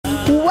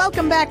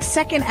Welcome back.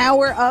 Second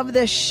hour of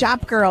the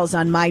Shop Girls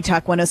on My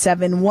Talk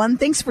 107.1.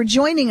 Thanks for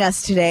joining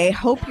us today.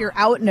 Hope you're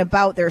out and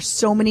about. There's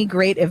so many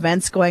great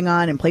events going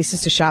on and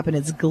places to shop, and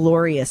it's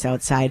glorious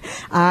outside.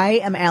 I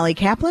am Allie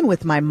Kaplan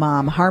with my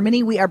mom,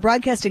 Harmony. We are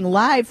broadcasting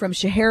live from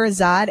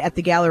Scheherazade at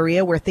the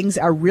Galleria, where things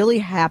are really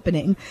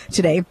happening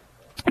today,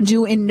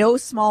 due in no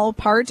small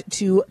part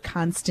to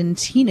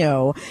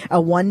Constantino, a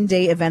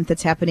one-day event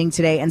that's happening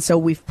today. And so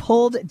we've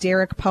pulled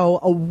Derek Poe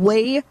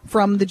away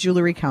from the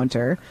jewelry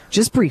counter,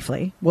 just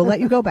briefly. We'll let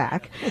you go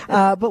back.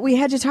 But we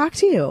had to talk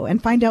to you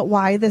and find out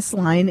why this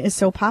line is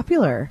so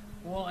popular.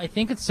 Well, I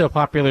think it's so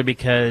popular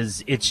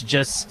because it's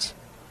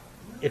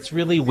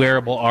really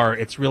wearable art.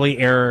 It's really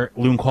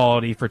heirloom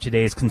quality for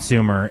today's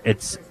consumer.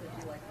 It's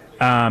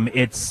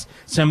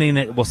something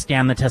that will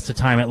stand the test of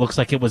time. It looks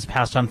like it was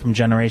passed on from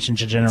generation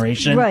to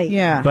generation. Right.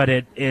 Yeah. But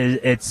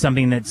it's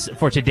something that's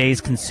for today's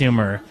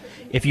consumer.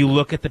 If you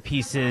look at the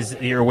pieces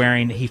that you're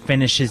wearing, he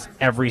finishes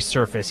every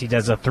surface. He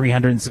does a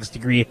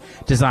 360-degree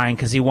design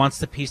because he wants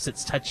the piece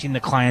that's touching the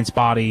client's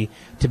body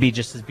to be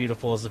just as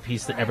beautiful as the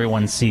piece that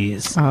everyone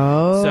sees.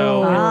 Oh.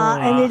 So,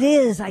 and it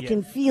is. I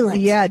can feel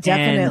it. Yeah,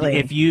 definitely.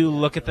 And if you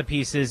look at the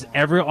pieces,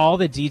 all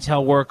the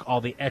detail work,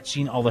 all the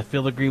etching, all the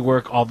filigree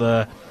work, all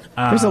the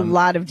there's a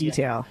lot of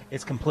detail.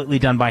 It's completely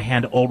done by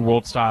hand, old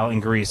world style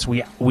in Greece.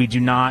 We do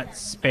not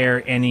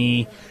spare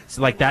any.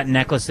 So like that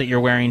necklace that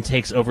you're wearing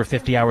takes over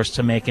 50 hours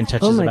to make and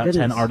touches about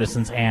 10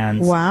 artisans'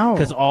 hands. Wow!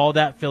 Because all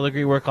that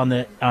filigree work on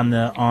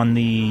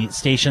the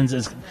stations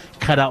is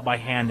cut out by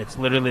hand. It's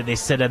literally they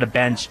sit at a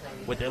bench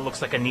with it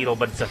looks like a needle,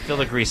 but it's a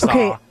filigree saw.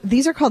 Okay,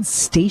 these are called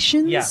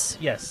stations?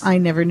 Yes. I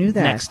never knew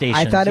that. Neck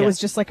stations, I thought it was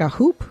just like a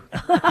hoop.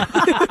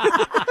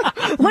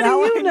 What do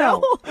you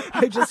know?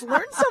 I just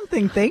learned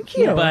something. Thank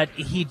you. But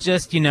he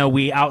just, we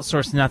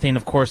outsource nothing.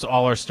 Of course,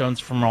 all our stones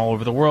from all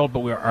over the world,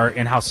 but our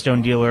in-house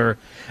stone dealer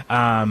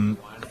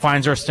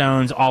finds our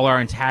stones. All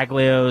our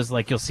intaglios,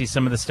 like you'll see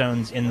some of the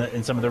stones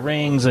in some of the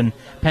rings and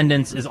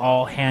pendants, is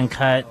all hand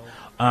cut.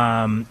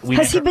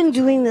 Has he been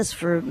doing this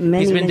for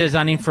many? He's been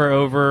designing for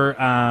over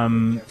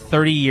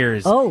 30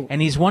 years. Oh,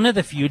 and he's one of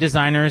the few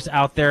designers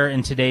out there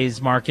in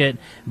today's market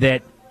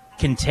that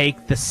can take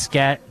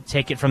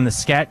it from the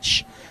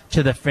sketch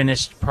to the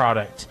finished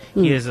product.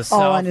 He is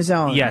all on his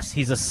own. Yes,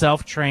 he's a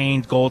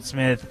self-trained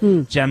goldsmith,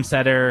 gem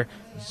setter,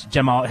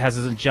 has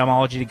his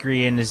gemology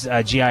degree and his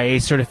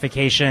GIA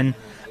certification.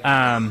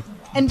 And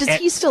does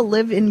he still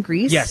live in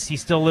Greece? Yes, he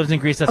still lives in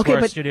Greece. That's where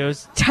our studio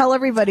is. Tell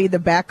everybody the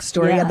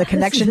backstory and the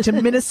connection to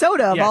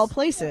Minnesota of all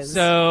places.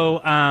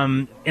 So,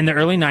 in the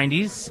early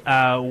 90s,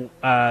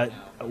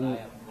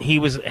 he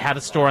had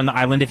a store on the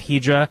island of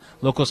Hydra.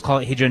 Locals call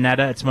it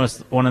Hydronetta. It's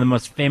one of the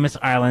most famous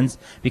islands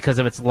because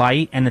of its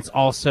light, and it's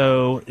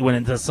also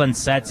when the sun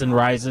sets and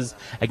rises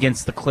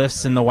against the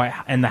cliffs and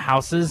the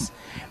houses.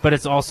 But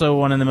it's also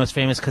one of the most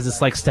famous because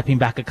it's like stepping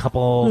back a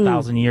couple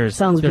thousand years.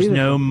 Sounds There's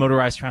beautiful. no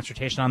motorized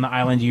transportation on the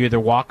island. You either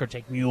walk or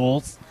take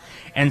mules,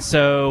 and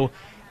so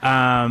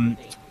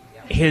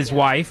his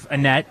wife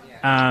Annette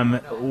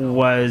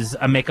was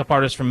a makeup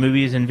artist from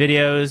movies and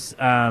videos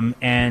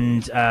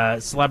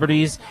and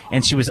celebrities,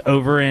 and she was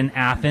over in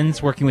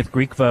Athens working with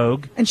Greek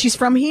Vogue. And she's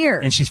from here.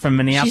 And she's from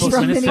Minneapolis,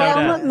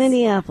 Minnesota.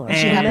 Minneapolis.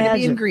 She happened to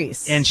be in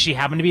Greece. And she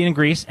happened to be in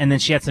Greece, and then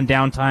she had some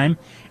downtime,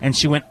 and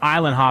she went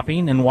island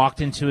hopping and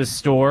walked into his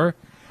store.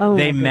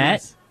 They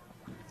met.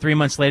 3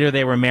 months later,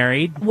 they were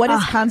married. What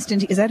is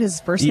Constantino? Is that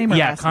his first name or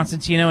Yeah, last name?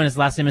 Constantino, and his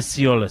last name is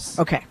Siolis.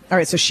 Okay. All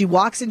right. So she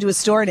walks into a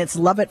store, and it's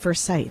love at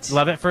first sight.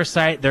 Love at first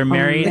sight. They're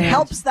married. It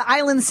helps the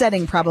island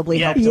setting probably.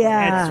 Yeah, helps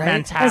yeah. It's right?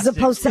 fantastic. As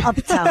opposed to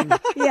Uptown.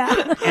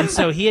 Yeah. And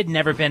so he had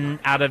never been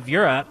out of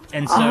Europe,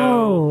 and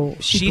so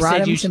she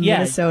brought him to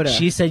Minnesota.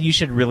 She said you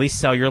should really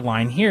sell your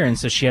line here, and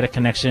so she had a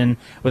connection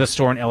with a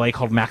store in LA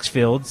called Max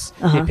Fields.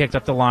 They picked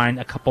up the line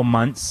a couple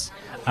months.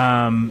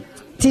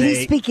 Did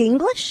he speak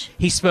English?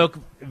 He spoke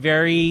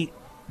very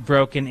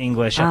broken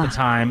English at the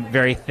time,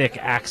 very thick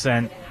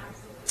accent.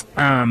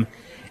 And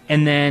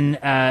then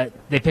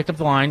they picked up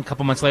the line a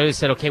couple months later. They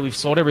said, okay, we've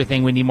sold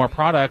everything. We need more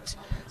product.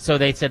 So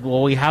they said,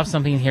 well, we have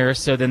something here.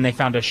 So then they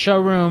found a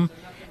showroom,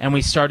 and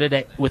we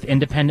started with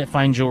independent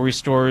fine jewelry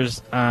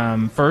stores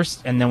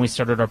first, and then we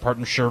started our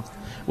partnership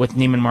with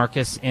Neiman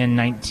Marcus in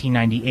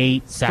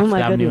 1998,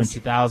 Saks Avenue in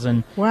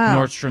 2000,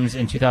 Nordstrom's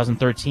in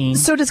 2013.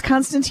 So does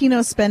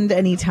Constantino spend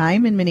any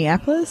time in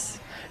Minneapolis?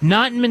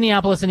 Not in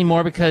Minneapolis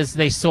anymore because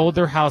they sold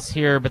their house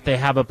here, but they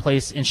have a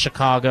place in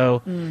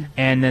Chicago,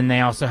 and then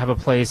they also have a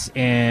place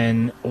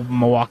in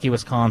Milwaukee,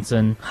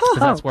 Wisconsin, because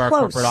that's where our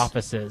corporate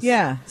office is.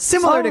 Yeah,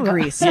 similar to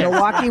Greece,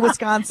 Milwaukee,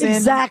 Wisconsin,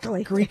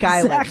 exactly. Greek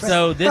island.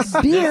 So this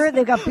beer,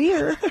 they got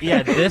beer.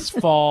 Yeah, this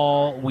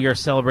fall we are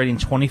celebrating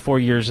 24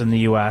 years in the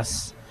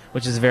U.S.,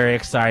 which is very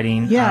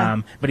exciting.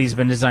 Yeah. But he's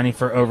been designing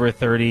for over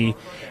 30.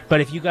 But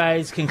if you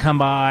guys can come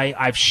by,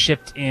 I've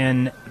shipped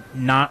in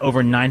not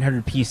over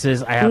 900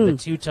 pieces. I have the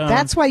two-tone.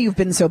 That's why you've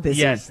been so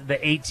busy. Yes, the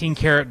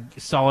 18-karat,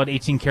 solid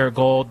 18-karat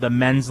gold, the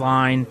men's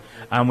line.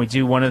 We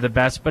do one of the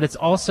best, but it's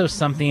also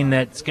something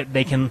that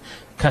they can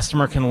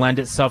customer can lend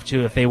itself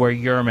to if they wear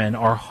Yerman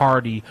or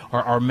Hardy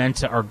or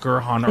Armenta or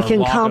Gerhan or It can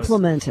Lagos.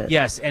 complement it.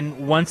 Yes,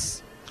 and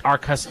once our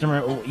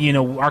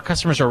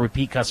customers are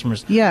repeat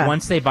customers. Yeah.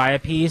 Once they buy a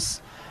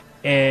piece,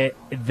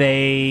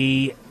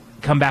 they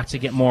come back to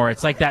get more.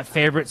 It's like that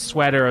favorite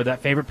sweater or that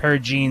favorite pair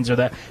of jeans or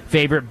that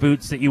favorite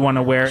boots that you want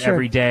to wear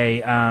every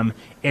day.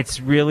 It's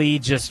really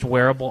just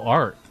wearable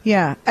art.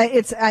 Yeah,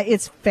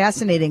 it's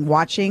fascinating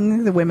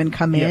watching the women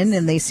come in,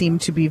 and they seem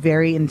to be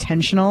very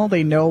intentional.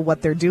 They know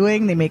what they're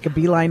doing. They make a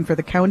beeline for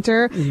the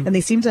counter, and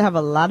they seem to have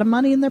a lot of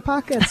money in their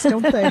pockets,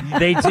 don't they?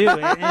 They do.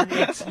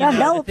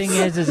 The thing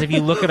is if you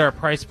look at our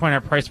price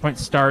point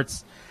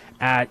starts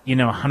at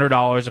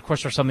 $100. Of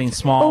course, for something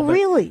small. Oh,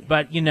 really?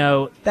 But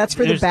that's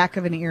for the back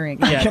of an earring.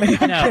 I'm kidding.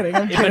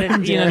 I'm kidding.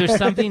 But there's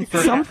something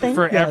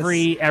for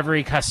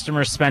every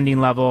customer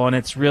spending level, and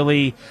it's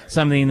really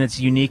something that's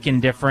unique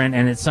and different,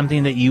 and it's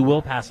something that you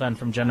will pass on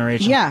from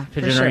generation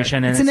to generation. Sure.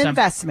 And it's an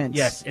investment.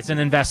 Yes, it's an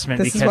investment.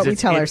 This because is what we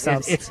tell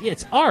ourselves.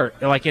 It's art,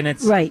 and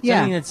it's right.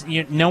 Something that's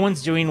no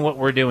one's doing what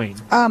we're doing.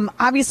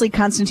 Obviously,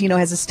 Constantino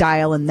has a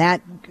style, and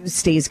that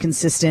stays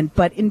consistent.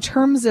 But in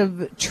terms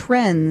of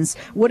trends,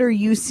 what are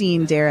you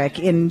seeing, Derek,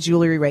 in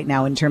jewelry right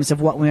now in terms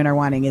of what women are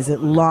wanting? Is it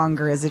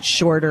longer? Is it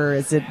shorter?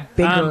 Is it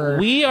bigger?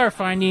 We are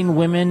finding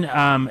women,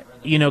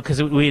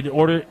 because we'd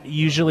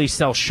usually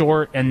sell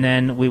short and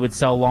then we would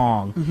sell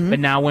long. Mm-hmm. But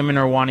now women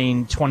are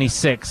wanting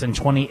 26 and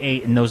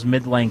 28 and those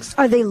mid-lengths.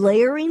 Are they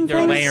layering They're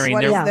things? layering.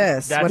 What is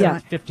this? That's a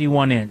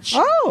 51 inch.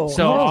 Oh.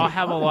 So I'll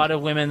have a lot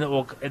of women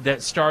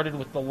that started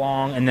with the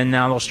long and then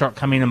now they'll start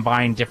coming and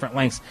buying different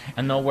lengths,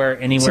 and they'll wear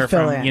anywhere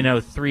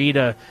from 3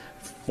 to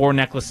 4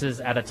 necklaces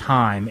at a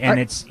time. And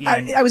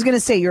I was going to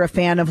say, you're a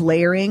fan of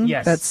layering.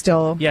 Yes. That's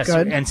still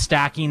good. And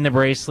stacking the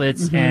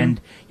bracelets,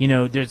 and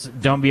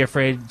don't be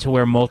afraid to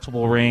wear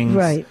multiple rings.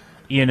 Right.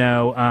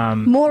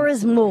 More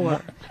is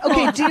more.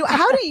 Okay,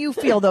 how do you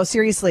feel, though,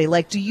 seriously?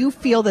 Like, do you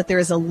feel that there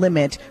is a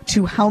limit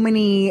to how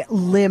many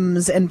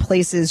limbs and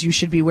places you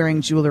should be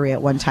wearing jewelry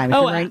at one time? If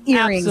you're wearing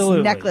earrings,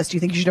 absolutely. necklace, do you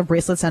think you should have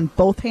bracelets on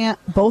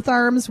both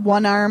arms,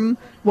 one arm?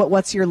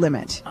 What's your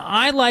limit?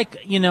 I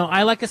like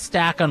a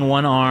stack on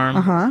one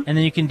arm, and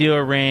then you can do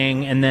a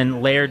ring, and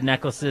then layered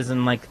necklaces,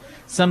 and like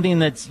something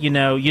that's you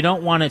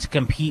don't want it to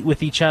compete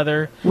with each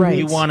other. Right.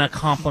 You want to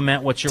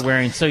complement what you're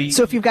wearing. So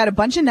if you've got a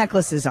bunch of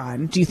necklaces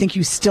on, do you think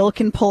you still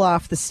can pull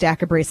off the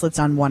stack of bracelets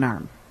on one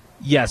arm?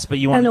 Yes, but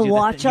you want to do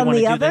watch on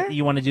the other.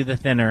 You want to do the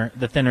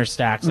thinner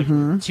stacks,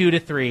 like 2 to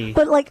 3.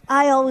 But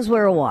I always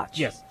wear a watch.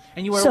 Yes.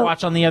 And you wear a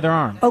watch on the other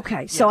arm.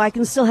 Okay, so I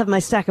can still have my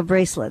stack of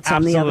bracelets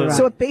on the other arm.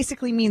 So it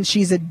basically means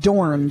she's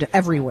adorned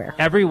everywhere.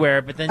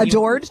 Everywhere, but then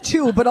adored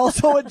too, but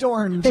also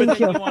adorned. But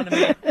then you want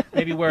to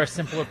maybe wear a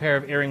simpler pair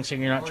of earrings so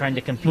you're not trying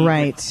to compete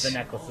with the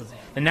necklaces.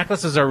 The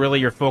necklaces are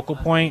really your focal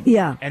point.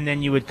 Yeah. And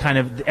then you would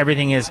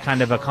everything is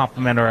kind of a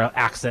complement or an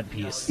accent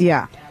piece.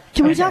 Yeah.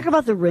 Can we talk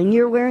about the ring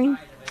you're wearing?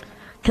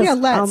 Yeah,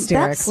 let's,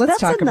 Derek. Let's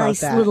talk about that.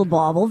 That's a nice little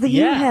bauble that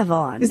you have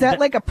on. Is that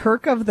like a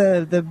perk of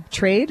the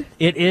trade?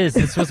 It is.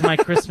 This was my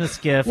Christmas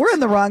gift. We're in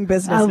the wrong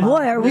business.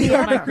 Boy, are we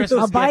ever?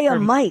 I'll buy a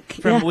mic.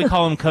 We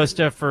call him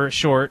Costa for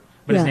short,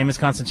 but his name is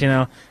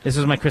Constantino. This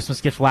was my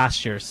Christmas gift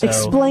last year. So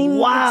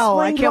explain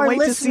I can't wait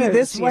to see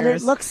this what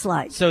it looks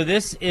like. So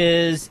this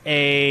is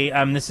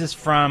this is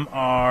from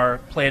our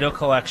Play-Doh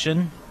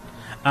collection.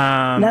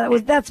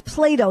 That's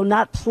Play-Doh,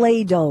 not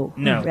Play-Doh.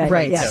 No,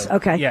 right. Yes.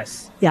 Okay.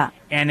 Yes. Yeah.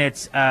 And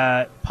it's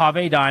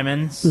pave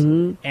diamonds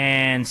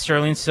and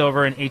sterling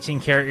silver and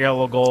 18-karat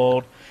yellow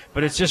gold.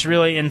 But it's just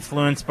really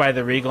influenced by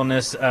the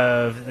regalness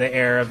of the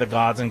era of the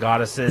gods and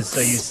goddesses. So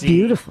you see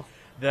beautiful.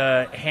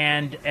 The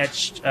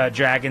hand-etched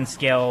dragon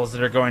scales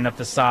that are going up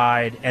the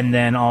side, and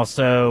then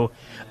also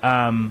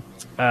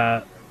looks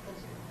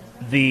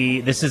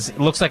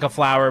like a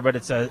flower, but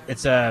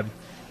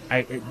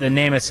the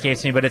name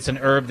escapes me, but it's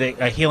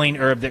a healing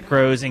herb that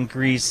grows in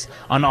Greece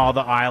on all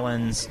the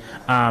islands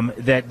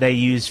that they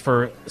use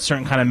for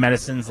certain kind of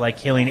medicines like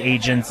healing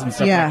agents and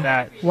stuff like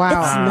that.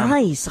 Wow. It's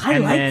nice. I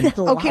like that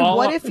a lot. Okay,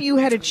 what if you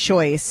had a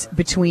choice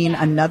between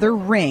another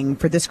ring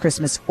for this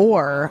Christmas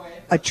or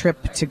a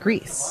trip to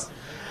Greece?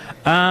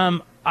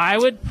 I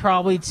would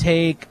probably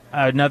take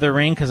another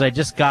ring because I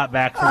just got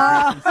back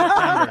from Greece in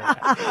September.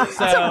 It's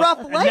a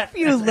rough life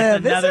you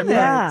live, isn't it?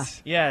 Yeah.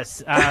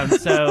 Yes.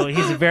 So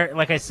he's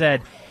like I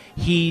said,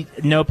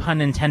 no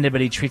pun intended,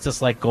 but he treats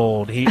us like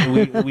gold.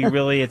 We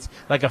really, it's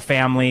like a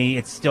family.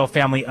 It's still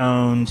family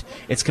owned.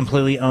 It's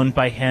completely owned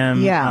by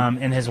him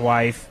and his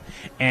wife.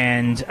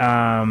 And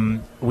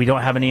we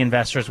don't have any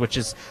investors, which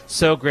is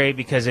so great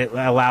because it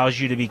allows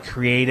you to be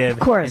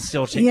creative and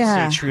still stay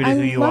true to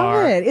who you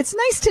are. It. It's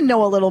nice to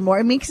know a little more.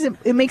 It makes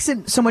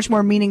it so much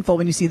more meaningful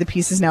when you see the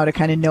pieces now to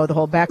kind of know the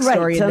whole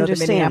backstory and know the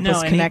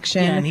Minneapolis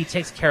connection. And he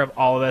takes care of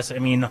all of us. I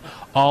mean,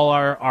 all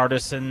our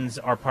artisans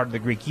are part of the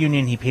Greek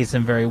Union. He pays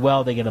them very well.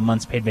 well. They get a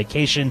month's paid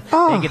vacation.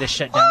 They get to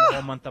shut down the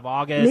whole month of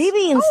August.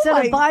 Maybe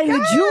instead of buying a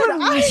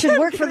jewelry, you should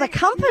work for the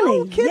company.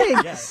 No kidding.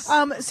 Yes.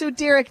 So,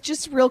 Derek,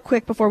 just real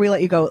quick before we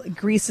let you go,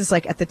 Greece is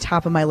like at the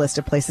top of my list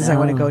of places I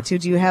want to go to.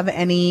 Do you have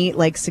any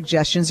like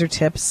suggestions or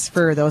tips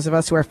for those of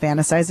us who are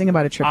fantasizing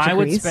about a trip to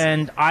Greece?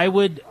 I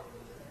would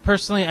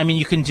personally, I mean,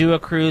 you can do a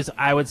cruise.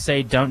 I would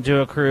say don't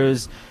do a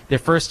cruise. The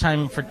first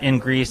time in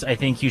Greece, I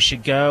think you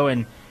should go,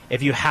 and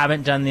if you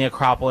haven't done the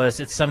Acropolis,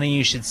 it's something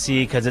you should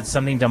see because it's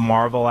something to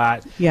marvel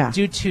at. Yeah.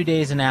 Do 2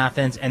 days in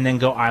Athens and then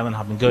go island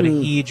hopping. Go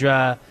to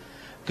Hydra,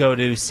 go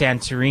to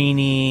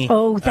Santorini.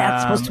 Oh,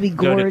 that's supposed to be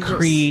gorgeous. Go to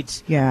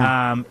Crete.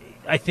 Yeah.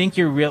 I think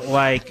you're real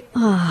like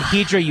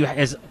Hydra. You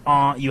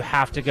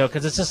have to go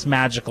because it's just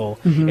magical.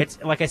 It's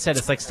like I said,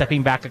 it's like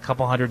stepping back a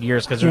couple hundred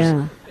years because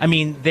there's. I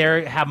mean,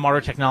 they have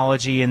modern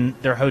technology in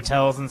their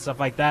hotels and stuff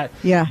like that.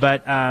 Yeah.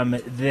 But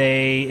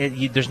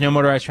there's no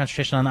motorized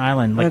transportation on the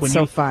island. Like That's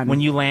so fun. When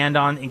you land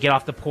on and get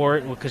off the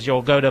port, because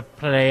you'll go to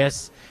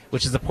Piraeus,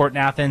 which is the port in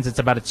Athens. It's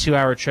about a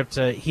 2-hour trip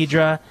to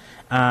Hydra,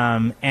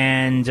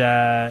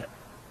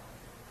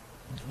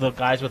 the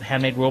guys with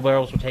handmade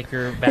wheelbarrows will take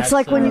your bags. It's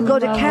like when you go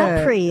to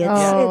Capri.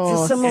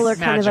 It's a similar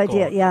kind of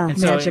idea. Yeah. And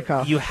so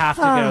magical. you have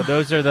to go.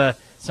 Those are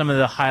some of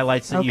the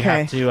highlights that you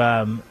have to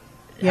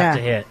have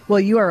to hit. Well,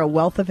 you are a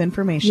wealth of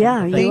information.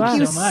 Yeah, Thank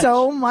you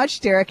so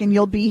much, Derek, and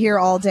you'll be here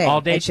all day.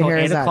 All day till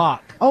 8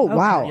 o'clock. Oh,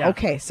 wow. Yeah.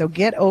 Okay, so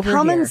get over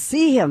Come here. and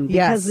see him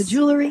because the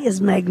jewelry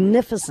is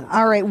magnificent.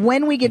 All right,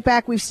 when we get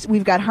back,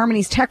 we've got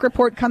Harmony's Tech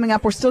Report coming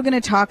up. We're still going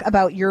to talk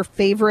about your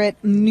favorite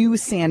new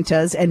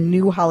Santas and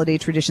new holiday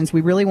traditions.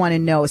 We really want to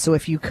know, so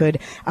if you could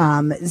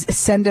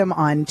send them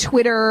on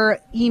Twitter,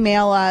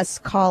 email us,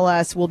 call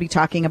us. We'll be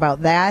talking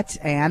about that.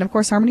 And, of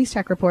course, Harmony's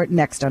Tech Report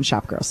next on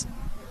Shop Girls.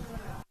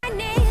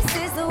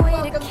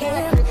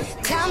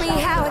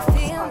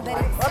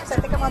 Whoops, I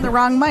think I'm on the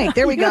wrong mic.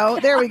 There we go.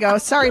 There we go.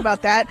 Sorry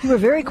about that. You were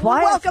very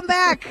quiet. Welcome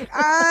back.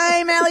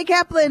 I'm Allie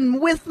Kaplan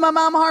with my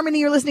mom, Harmony.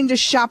 You're listening to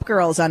Shop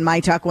Girls on My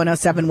Talk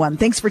 107.1.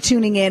 Thanks for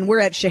tuning in. We're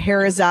at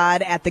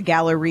Scheherazade at the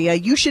Galleria.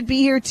 You should be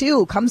here,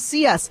 too. Come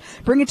see us.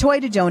 Bring a toy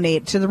to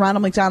donate to the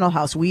Ronald McDonald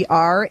House. We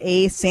are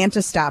a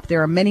Santa stop.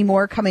 There are many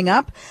more coming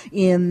up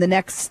in the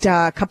next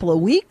couple of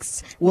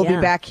weeks. We'll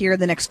be back here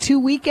the next 2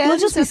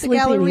 weekends just at the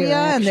Galleria, here,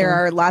 and there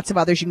are lots of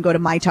others. You can go to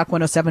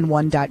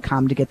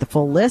mytalk1071.com to get the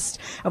full list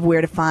of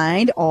where to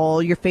find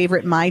all your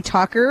favorite My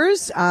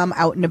Talkers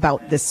out and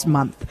about this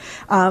month.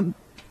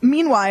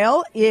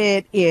 Meanwhile,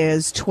 it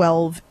is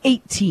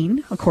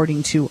 12:18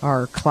 according to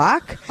our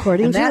clock.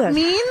 That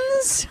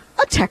means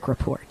a tech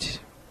report.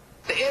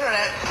 The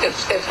internet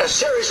is a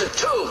series of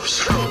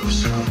tubes.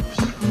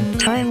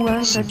 Time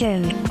once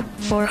again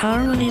for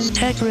Harmony's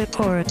Tech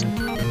Report.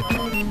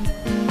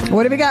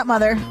 What have we got,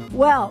 Mother?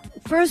 Well,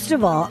 first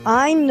of all,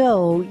 I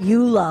know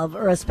you love,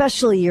 or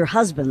especially your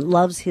husband,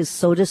 loves his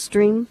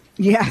SodaStream.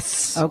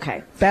 Yes.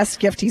 Okay. Best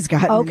gift he's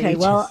gotten. Okay,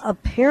 well,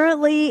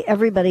 apparently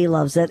everybody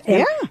loves it. And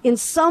yeah. In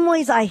some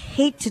ways, I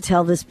hate to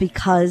tell this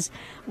because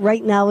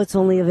right now it's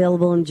only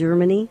available in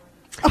Germany.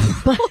 But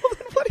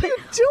what are you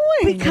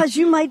doing? Because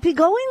you might be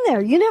going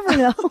there. You never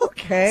know.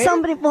 Okay.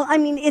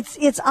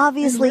 It's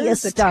obviously a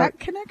start. Tech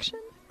connection?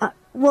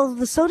 Well,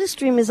 the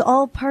SodaStream is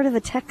all part of a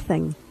tech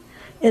thing.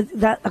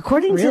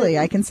 Really,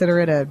 I consider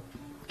it a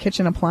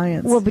kitchen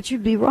appliance. Well, but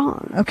you'd be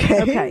wrong.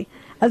 Okay.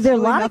 There are a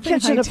lot of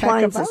kitchen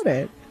appliances. About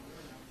it.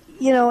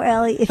 You know,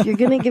 Allie, if you're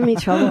going to give me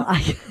trouble,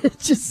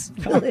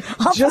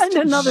 I'll find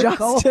another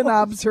just an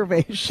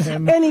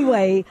observation.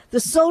 Anyway, the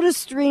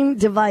SodaStream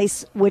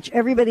device, which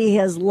everybody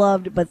has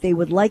loved, but they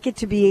would like it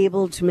to be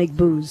able to make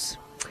booze.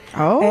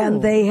 Oh.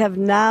 And they have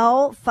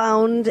now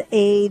found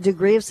a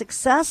degree of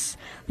success.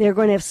 They're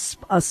going to have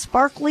a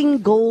sparkling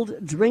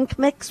gold drink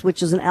mix,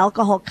 which is an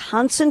alcohol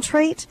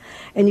concentrate,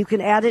 and you can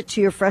add it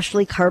to your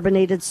freshly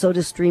carbonated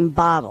SodaStream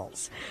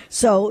bottles.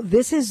 So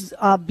this is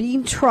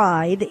being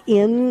tried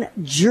in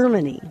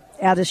Germany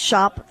at a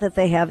shop that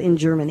they have in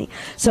Germany.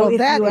 So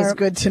that is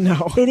good to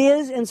know. It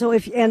is, and so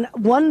and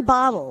one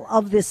bottle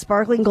of this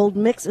sparkling gold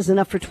mix is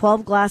enough for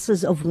 12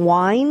 glasses of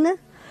wine.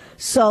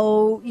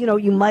 So,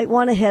 you might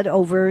want to head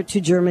over to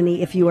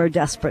Germany if you are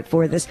desperate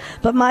for this.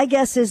 But my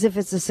guess is if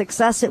it's a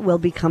success, it will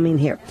be coming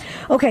here.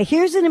 Okay,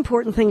 here's an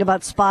important thing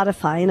about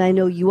Spotify, and I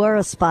know you are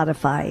a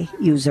Spotify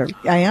user.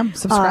 I am.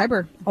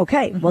 Subscriber.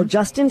 Okay, well,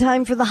 just in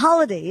time for the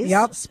holidays,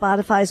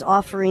 Spotify's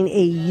offering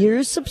a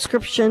year's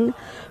subscription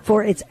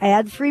for its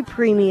ad-free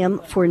premium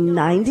for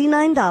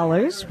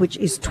 $99, which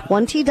is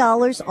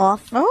 $20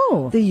 off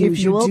the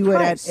usual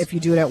price. If you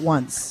do it at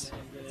once.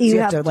 So you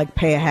have to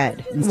pay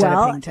ahead instead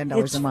of paying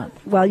 $10 a month.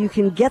 Well, you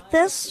can get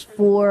this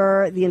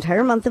for the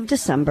entire month of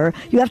December.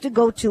 You have to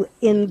go to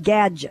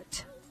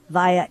Engadget.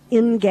 Via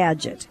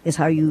Engadget is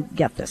how you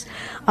get this.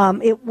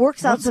 It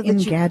works out so that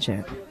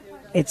Engadget?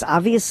 It's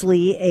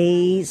obviously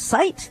a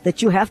site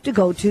that you have to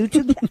go to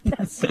get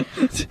this.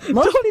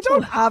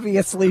 Don't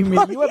obviously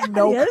mean. You have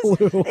no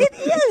clue. It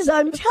is.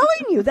 I'm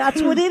telling you.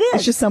 That's what it is.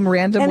 It's just some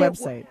random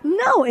website.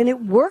 And it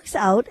works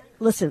out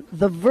listen,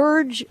 The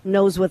Verge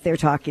knows what they're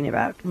talking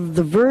about.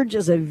 The Verge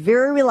is a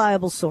very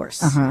reliable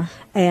source.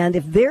 And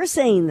if they're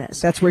saying this...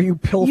 That's where you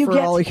pilfer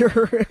all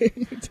your...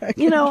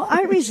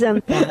 I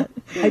resent that.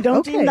 I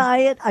don't deny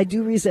it. I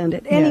do resent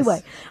it.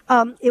 Anyway,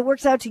 it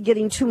works out to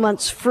getting 2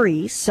 months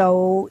free,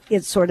 so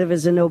it sort of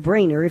is a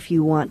no-brainer if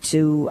you want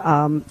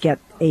to get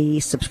a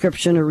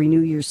subscription or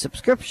renew your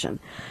subscription.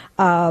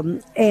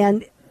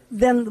 And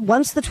then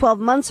once the 12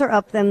 months are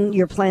up, then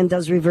your plan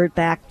does revert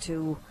back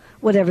to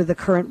whatever the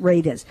current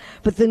rate is.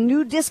 But the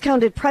new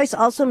discounted price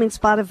also means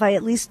Spotify,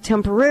 at least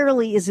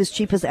temporarily, is as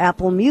cheap as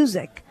Apple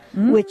Music,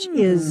 which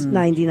is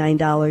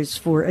 $99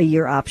 for a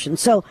year option.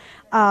 So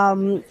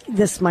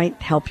this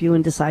might help you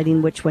in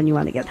deciding which one you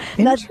want to get.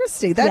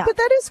 Interesting. But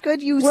that is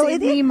good. You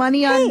save me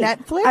money on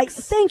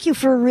Netflix. Thank you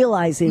for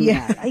realizing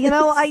that.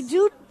 I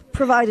do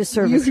provide a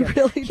service. You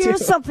really do.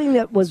 Here's something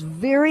that was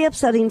very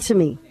upsetting to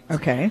me.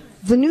 Okay.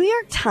 The New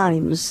York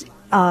Times,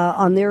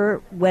 on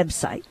their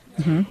website,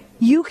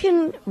 you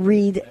can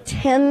read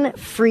 10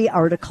 free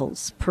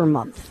articles per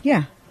month.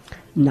 Yeah.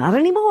 Not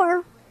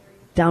anymore.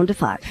 Down to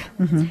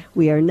 5.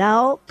 We are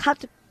now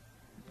cut,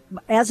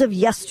 as of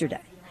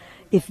yesterday.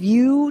 If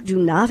you do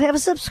not have a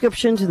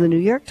subscription to the New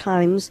York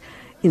Times,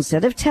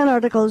 instead of 10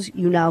 articles,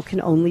 you now can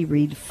only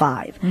read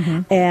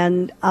 5.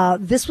 And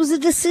this was a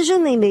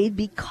decision they made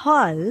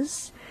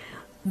because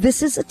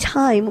this is a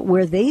time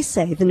where they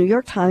say, the New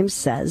York Times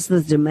says,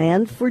 the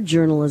demand for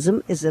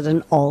journalism is at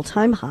an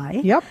all-time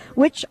high,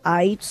 which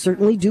I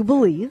certainly do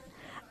believe.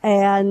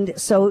 And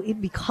so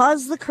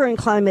because the current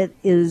climate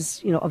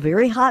is, a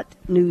very hot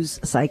news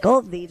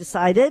cycle, they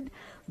decided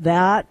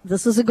that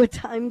this is a good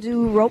time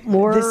to rope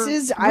more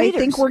readers. I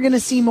think we're going to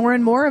see more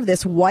and more of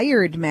this.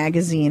 Wired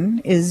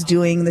magazine is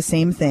doing the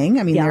same thing.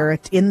 I mean, they're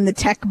in the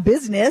tech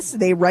business.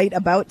 They write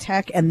about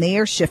tech, and they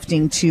are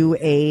shifting to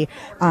a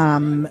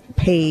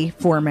pay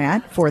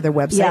format for their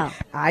website. Yeah.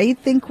 I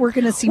think we're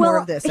going to see more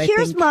of this.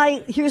 Here's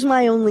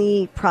my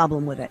only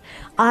problem with it.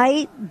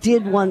 I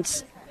did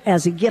once,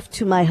 as a gift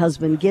to my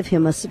husband, give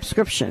him a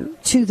subscription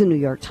to the New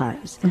York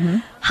Times.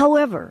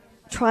 However,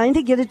 trying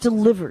to get it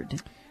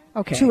delivered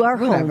to our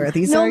home.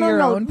 These are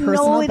your own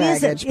personal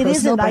baggage. It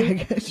isn't.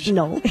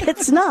 No,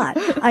 it's not.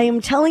 I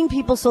am telling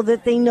people so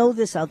that they know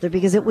this out there,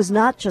 because it was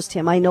not just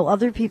him. I know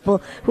other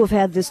people who have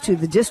had this too.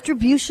 The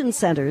distribution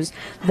centers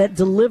that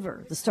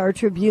deliver the Star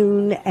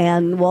Tribune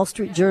and Wall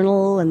Street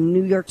Journal and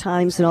New York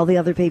Times and all the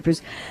other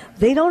papers,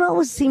 they don't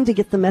always seem to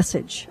get the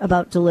message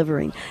about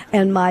delivering.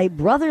 And my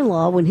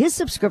brother-in-law, when his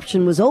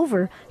subscription was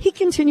over, he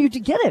continued to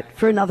get it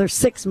for another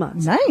 6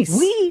 months. Nice.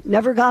 We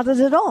never got it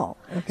at all.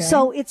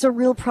 So it's a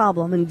real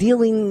problem. And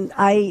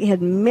I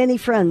had many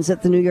friends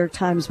at the New York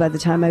Times by the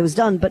time I was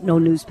done, but no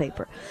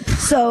newspaper.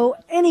 So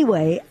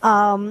anyway,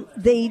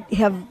 they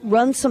have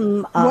run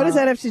some... what does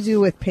that have to do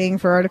with paying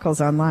for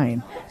articles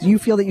online? Do you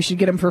feel that you should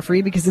get them for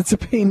free because it's a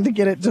pain to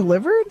get it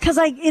delivered? Because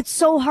it's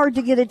so hard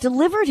to get it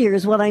delivered here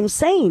is what I'm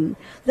saying.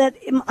 That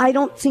I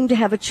don't seem to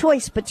have a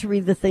choice but to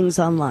read the things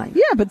online.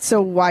 Yeah, but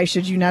so why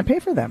should you not pay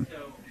for them?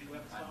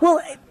 Well,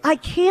 I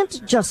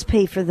can't just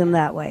pay for them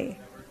that way.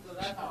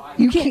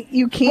 You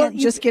can't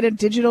just get a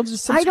digital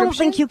subscription? I don't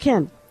think you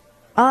can.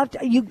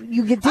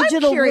 You get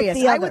digital. I'm curious.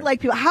 With the other. I would like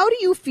people. How do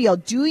you feel?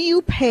 Do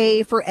you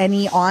pay for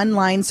any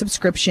online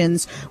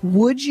subscriptions?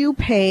 Would you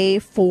pay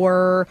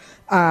for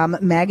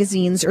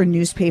magazines or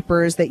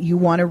newspapers that you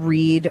want to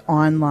read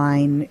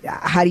online?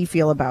 How do you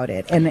feel about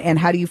it? And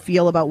how do you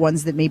feel about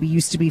ones that maybe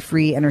used to be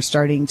free and are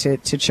starting to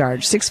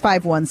charge?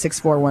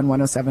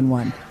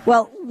 651-641-1071.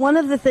 Well, one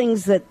of the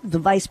things that the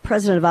vice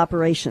president of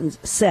operations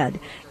said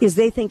is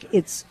they think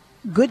it's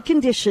good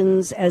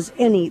conditions as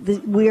any.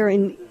 We are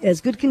in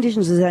as good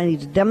conditions as any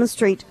to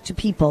demonstrate to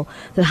people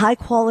that high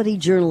quality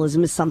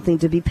journalism is something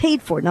to be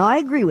paid for. Now, I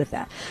agree with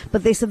that.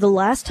 But they said the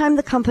last time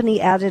the company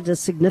added a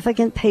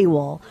significant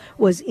paywall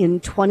was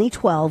in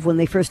 2012 when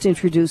they first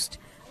introduced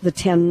the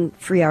 10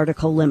 free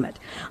article limit.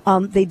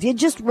 They did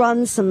just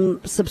run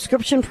some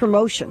subscription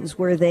promotions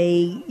where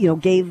they,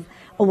 gave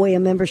away a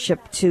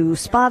membership to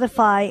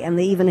Spotify, and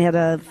they even had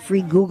a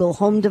free Google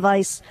Home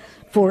device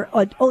for,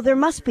 there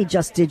must be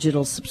just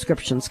digital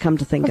subscriptions, come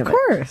to think of it. Of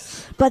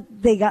course. But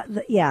they got,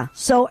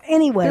 So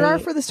anyway. There are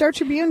for the Star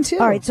Tribune, too.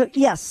 All right. So,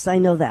 yes, I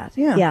know that.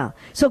 Yeah.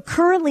 So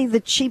currently the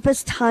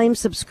cheapest time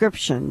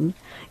subscription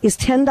is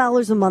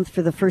 $10 a month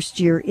for the first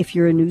year if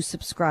you're a new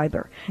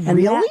subscriber. And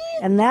really?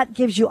 That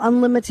gives you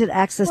unlimited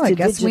access to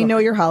digital. I guess we know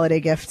your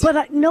holiday gift. But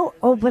I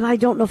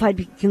don't know if I'd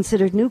be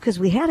considered new because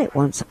we had it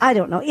once. I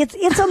don't know.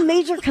 It's a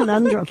major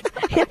conundrum.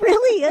 It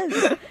really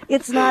is.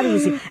 It's not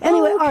easy.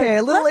 Anyway, okay,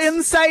 a little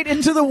insight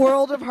into the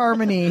world of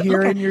harmony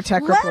here in your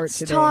tech report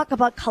today. Let's talk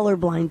about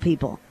colorblind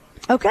people.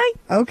 Okay?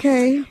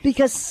 Okay.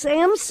 Because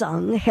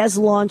Samsung has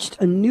launched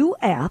a new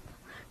app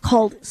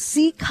called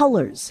See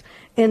Colors,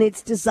 and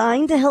it's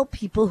designed to help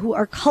people who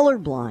are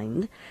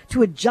colorblind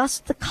to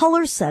adjust the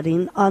color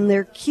setting on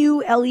their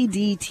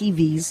QLED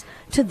TVs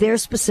to their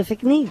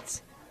specific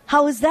needs.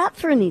 How is that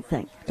for a neat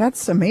thing?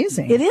 That's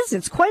amazing. It is.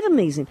 It's quite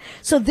amazing.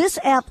 So this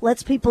app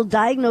lets people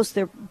diagnose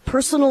their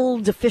personal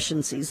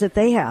deficiencies that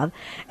they have,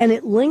 and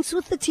it links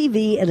with the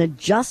TV and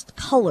adjusts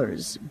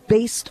colors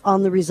based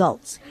on the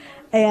results.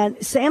 And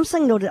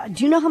Samsung noted,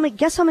 do you know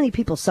guess how many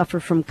people suffer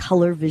from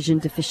color vision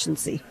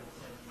deficiency?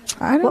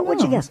 I don't know. What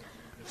would you guess?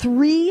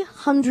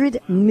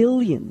 300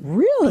 million.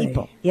 Really?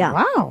 People. Yeah.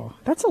 Wow.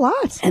 That's a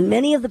lot. And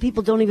many of the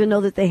people don't even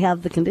know that they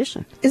have the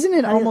condition. Isn't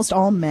it almost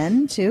all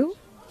men, too?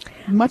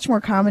 Much more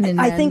common in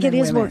men. I think it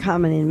is women. more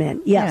common in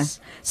men. Yes.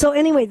 Yeah. So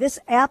anyway, this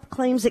app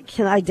claims it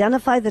can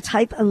identify the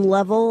type and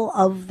level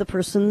of the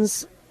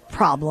person's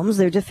problems,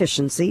 their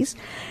deficiencies,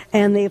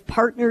 and they've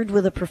partnered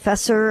with a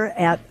professor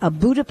at a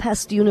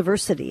Budapest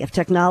University of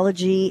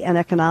Technology and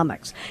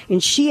Economics.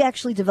 And she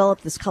actually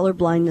developed this color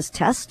blindness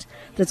test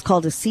that's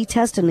called a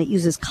C-test, and it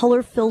uses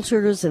color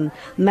filters and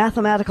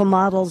mathematical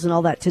models and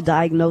all that to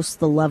diagnose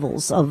the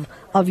levels of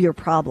your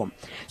problem.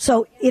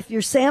 So if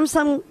your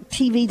Samsung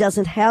TV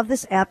doesn't have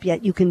this app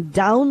yet, you can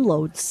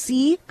download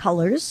C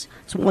Colors,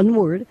 it's one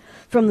word,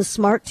 from the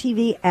Smart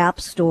TV App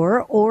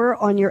Store or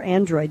on your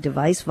Android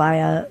device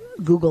via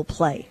Google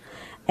Play.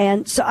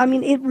 And so, I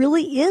mean, it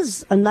really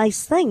is a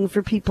nice thing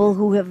for people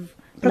who have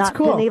not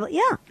been able.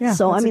 Yeah.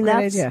 So, I mean,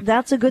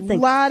 that's a good thing.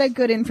 A lot of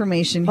good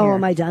information here. Oh,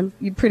 am I done?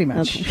 You pretty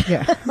much. Okay.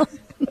 Yeah.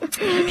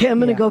 Okay, I'm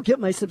going to go get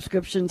my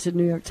subscription to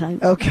New York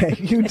Times. Okay,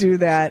 you do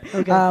that.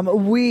 Okay.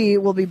 We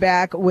will be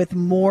back with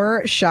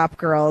more Shop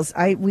Girls.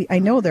 I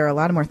know there are a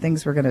lot of more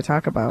things we're going to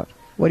talk about.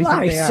 What do you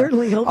think they are? I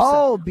certainly hope so.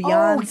 Oh,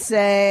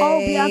 Beyonce.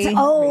 Beyonce.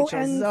 Oh, Rachel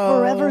and Zoe.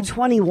 Forever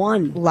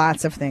 21.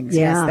 Lots of things.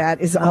 Yeah. Yes,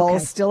 that is all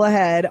still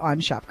ahead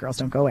on Shop Girls.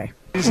 Don't go away.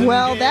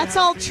 Well, that's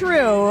all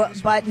true,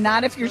 but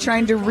not if you're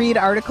trying to read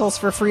articles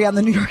for free on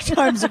the New York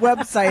Times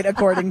website,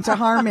 according to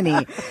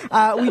Harmony.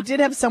 We did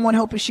have someone.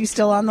 Hope, is she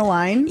still on the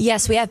line?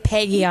 Yes, we have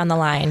Peggy on the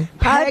line.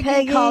 Hi,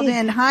 Peggy. Called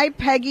in. Hi,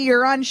 Peggy.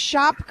 You're on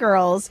Shop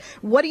Girls.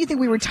 What do you think?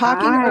 We were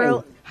talking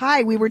earlier.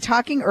 Hi, we were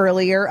talking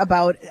earlier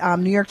about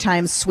New York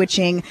Times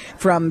switching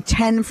from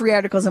 10 free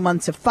articles a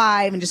month to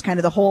 5, and just kind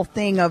of the whole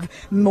thing of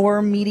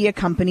more media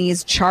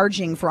companies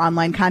charging for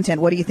online content.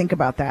 What do you think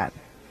about that?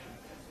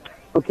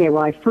 Okay,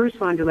 well, I first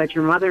wanted to let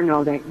your mother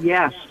know that,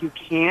 yes, you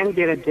can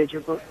get a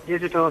digital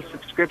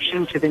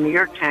subscription to the New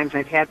York Times.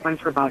 I've had one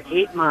for about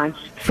 8 months.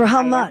 For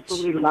how much? I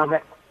absolutely love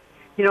it.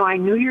 You know, I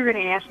knew you were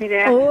going to ask me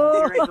that.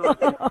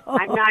 Oh.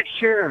 I'm not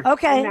sure.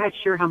 Okay. I'm not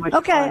sure how much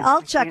Okay, it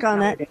costs. I'll check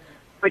on it.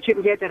 But you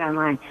can get that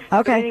online.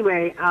 Okay. But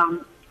anyway,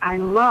 I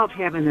love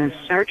having the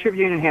Star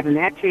Tribune and having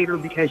that table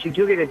because you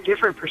do get a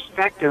different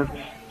perspective.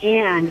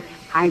 And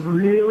I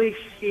really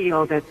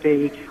feel that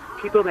the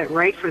people that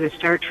write for the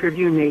Star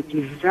Tribune, they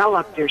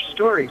develop their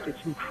stories.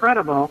 It's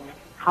incredible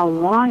how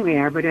long they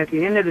are, but at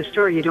the end of the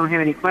story, you don't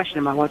have any question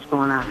about what's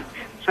going on.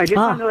 So I just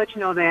wanted to let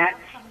you know that.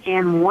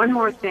 And one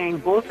more thing,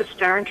 both the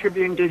Star and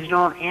Tribune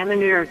Digital and the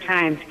New York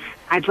Times,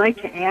 I'd like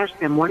to ask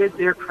them what is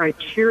their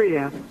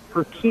criteria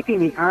for keeping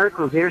the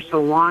articles there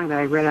so long that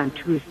I read on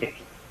Tuesday.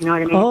 You know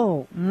what I mean?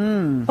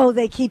 Oh,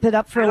 they keep it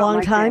up for a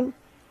long time?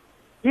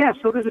 Yeah,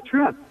 so does a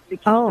trip. They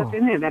keep stuff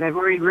in there that I've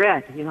already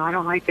read. You know, I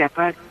don't like that,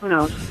 but who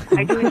knows?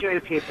 I do enjoy the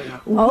paper,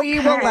 though. We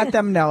will let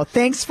them know.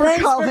 Thanks for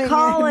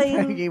calling.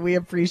 In, Peggy. We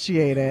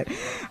appreciate it.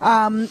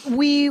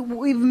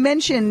 We've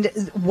mentioned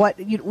what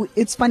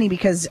it's funny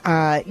because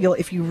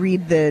if you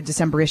read the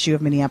December issue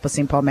of Minneapolis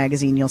St. Paul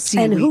Magazine, you'll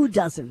see. And who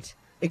doesn't?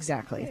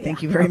 Exactly.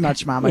 Thank you very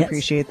much, Mom. Yes. I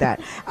appreciate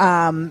that.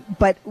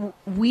 But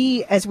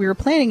as we were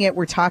planning it,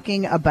 we're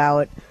talking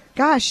about,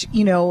 gosh,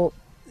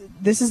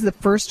 this is the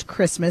first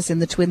Christmas in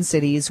the Twin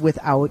Cities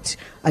without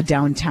a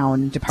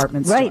downtown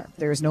department store. Right.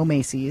 There's no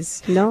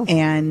Macy's. No.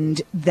 And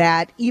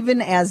that,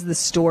 even as the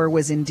store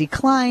was in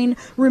decline,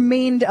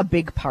 remained a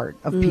big part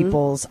of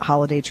people's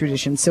holiday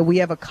tradition. So we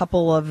have a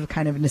couple of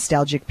kind of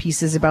nostalgic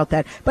pieces about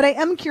that. But I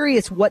am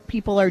curious what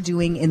people are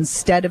doing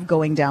instead of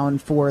going down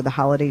for the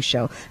holiday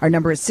show. Our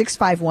number is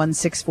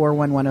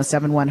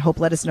 651-641-1071.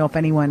 Hope, let us know if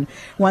anyone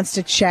wants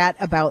to chat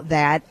about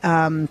that.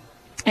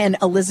 And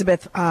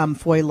Elizabeth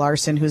Foy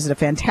Larson, who's a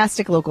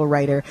fantastic local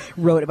writer,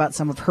 wrote about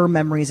some of her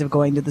memories of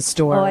going to the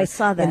store. Oh, I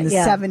saw that, in the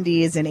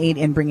 70s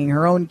and bringing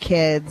her own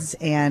kids.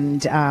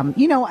 And, I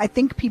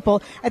think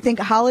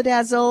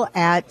Holidazzle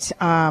at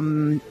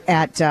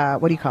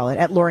what do you call it?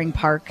 At Loring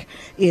Park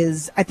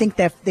is, I think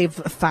that they've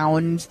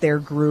found their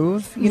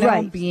groove,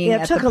 right. being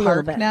it at took the a little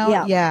park bit.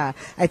 now. Yeah.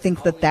 I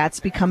think that's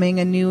becoming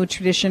a new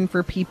tradition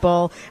for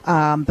people.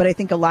 But I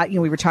think a lot,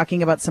 we were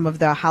talking about some of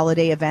the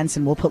holiday events,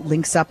 and we'll put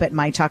links up at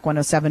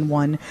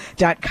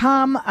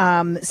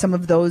mytalk1071.com. Some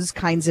of those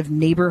kinds of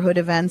neighborhood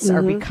events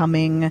are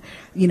becoming,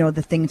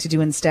 the thing to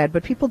do instead.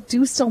 But people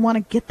do still want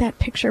to get that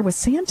picture with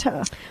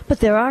Santa.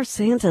 But there are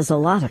Santas a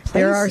lot of places.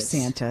 There are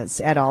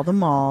Santas at all the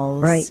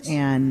malls. Right.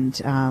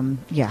 And,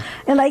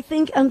 And I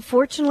think,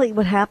 unfortunately,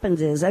 what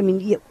happens is,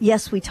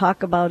 yes, we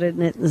talk about it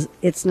and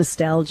it's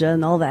nostalgia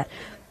and all that,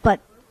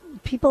 but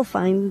people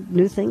find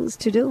new things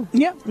to do.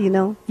 Yeah.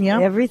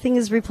 Everything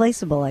is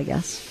replaceable, I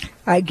guess.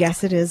 I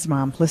guess it is,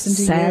 Mom. Listen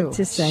to Sad you.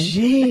 to say.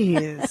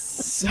 Jeez,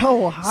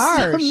 so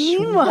harsh. So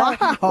meanwhile,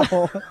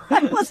 wow.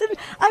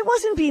 I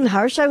wasn't being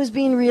harsh. I was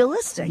being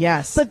realistic.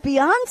 Yes. But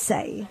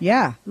Beyonce,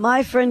 Yeah.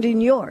 my friend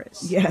and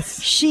yours,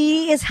 Yes.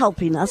 she is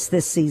helping us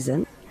this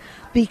season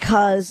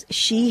because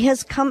she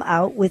has come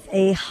out with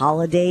a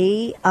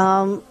holiday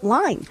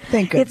line.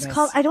 Thank goodness. It's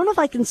called, I don't know if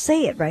I can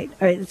say it right.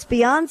 All right, it's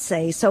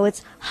Beyonce, so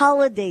it's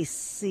Holiday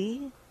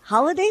See?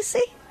 How would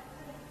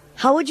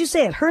you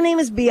say it? Her name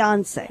is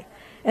Beyonce,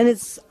 and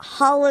it's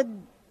Holidance?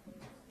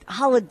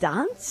 How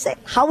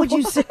would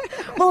you say?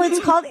 Well, it's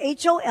called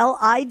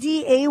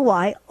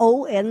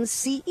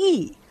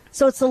HOLIDAYONCE.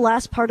 So it's the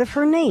last part of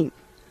her name.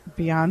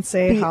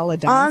 Beyonce,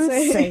 Holidance.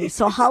 Beyonce.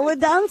 So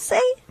Holidance,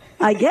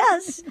 I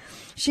guess.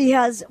 She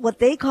has what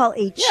they call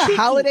a cheeky...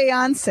 Holiday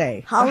Once.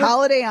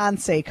 Holiday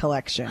Once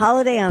collection.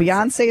 Holiday Once.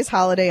 Beyonce's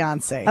Holiday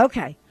Once.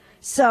 Okay.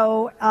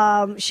 So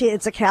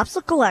it's a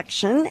capsule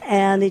collection,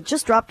 and it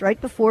just dropped right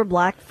before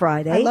Black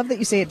Friday. I love that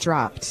you say it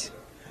dropped.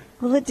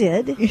 Well, it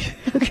did.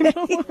 Okay.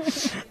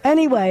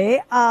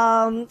 Anyway,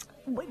 tell me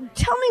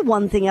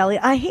one thing,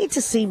 Elliot. I hate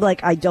to seem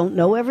like I don't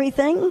know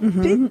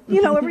everything,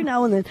 every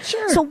now and then.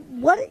 Sure. So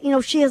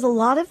she has a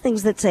lot of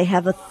things that say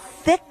have a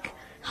thick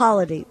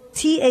holiday,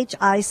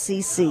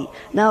 THICC.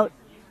 Now,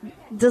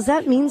 does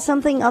that mean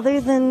something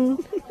other than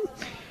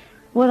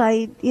what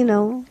Yeah,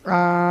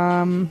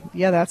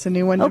 that's a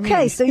new one to me.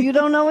 Okay, so you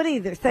don't know it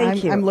either.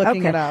 Thank you. I'm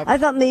looking it up. I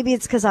thought maybe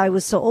it's because I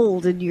was so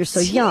old and you're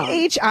so young.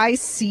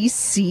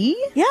 THICC?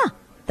 Yeah,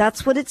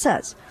 that's what it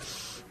says.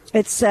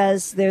 It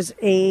says there's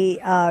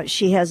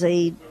she has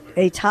a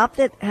top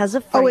that has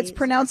a phrase. Oh, it's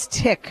pronounced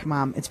tick,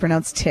 Mom. It's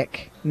pronounced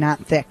tick,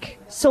 not thick.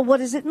 So what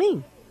does it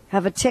mean?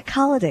 Have a tick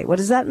holiday. What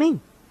does that mean?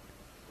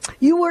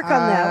 You work on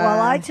that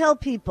while I tell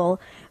people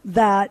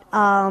that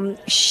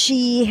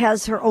she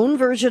has her own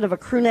version of a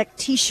crew neck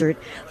T-shirt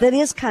that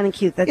is kind of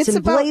cute. That's It's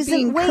about emblazoned.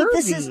 being Wait, curvy.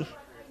 this is.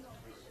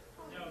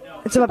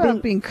 It's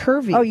about being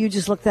curvy. Oh, you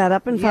just looked that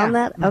up and found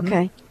that?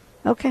 Mm-hmm.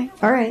 Okay.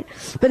 All right.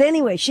 But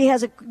anyway, she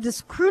has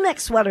this crew neck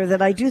sweater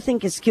that I do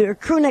think is cute, or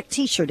crew neck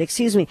T-shirt,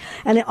 excuse me.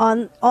 And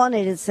on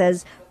it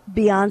says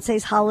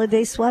Beyonce's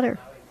holiday sweater,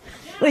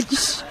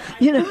 which,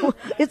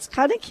 it's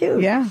kind of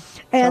cute. Yeah.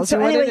 And Tells so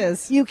you what anyway, it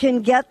is. you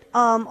can get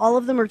all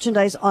of the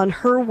merchandise on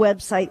her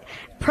website.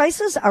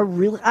 Prices are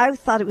I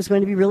thought it was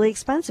going to be really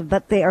expensive,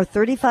 but they are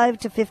 $35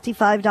 to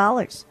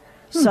 $55.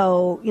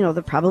 So,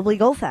 they'll probably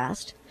go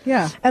fast.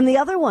 Yeah. And the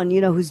other one,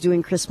 who's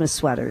doing Christmas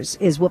sweaters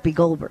is Whoopi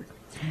Goldberg.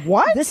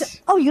 What?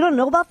 You don't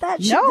know about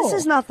that? No. This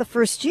is not the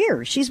first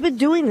year. She's been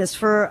doing this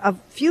for a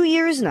few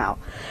years now.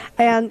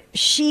 And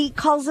she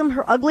calls them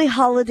her ugly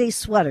holiday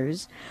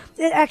sweaters.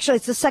 Actually,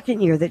 it's the second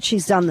year that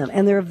she's done them.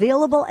 And they're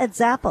available at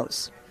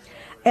Zappos.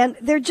 And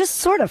they're just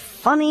sort of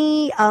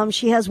funny.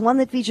 She has one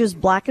that features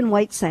black and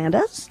white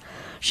Santas.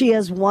 She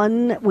has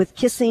one with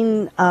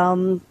kissing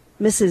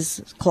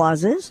Mrs.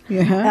 Clauses.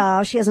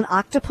 Yeah. She has an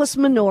octopus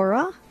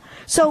menorah.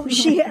 So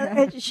she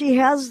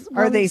has.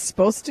 Are they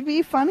supposed to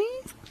be funny?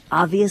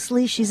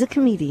 Obviously, she's a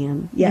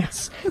comedian.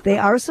 Yes, they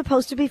are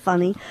supposed to be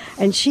funny.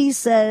 And she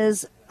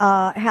says,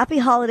 happy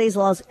holidays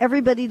allows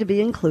everybody to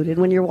be included.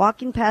 When you're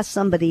walking past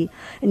somebody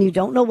and you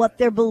don't know what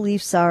their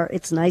beliefs are,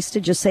 it's nice to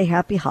just say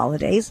happy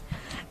holidays.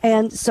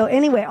 And so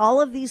anyway,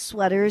 all of these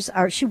sweaters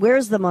she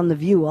wears them on The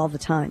View all the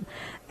time.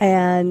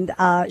 And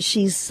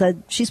she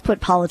said she's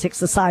put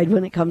politics aside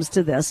when it comes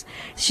to this.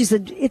 She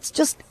said it's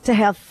just to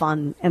have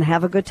fun and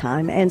have a good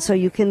time. And so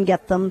you can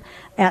get them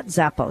at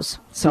Zappos.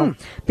 So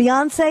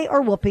Beyonce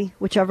or Whoopi,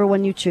 whichever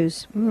one you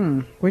choose.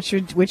 Which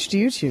do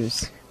you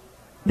choose?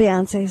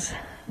 Beyonce's.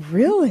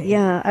 Really?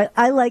 Yeah,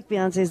 I like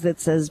Beyonce's that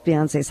says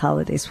Beyonce's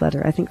holiday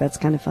sweater. I think that's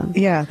kind of fun.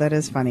 Yeah, that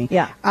is funny.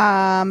 Yeah.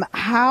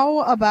 How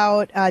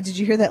about, did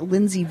you hear that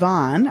Lindsey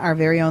Vonn, our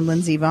very own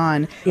Lindsey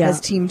Vonn,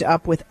 has teamed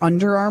up with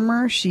Under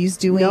Armour? She's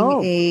doing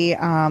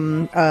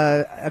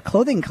a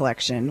clothing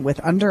collection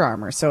with Under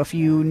Armour. So if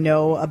you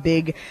know a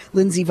big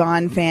Lindsey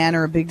Vonn fan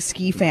or a big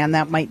ski fan,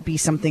 that might be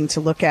something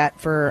to look at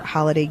for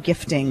holiday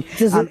gifting.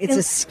 It's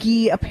a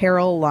ski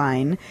apparel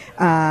line,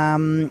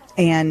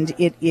 and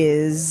it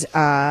is...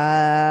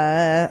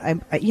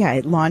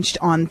 it launched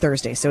on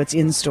Thursday, so it's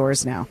in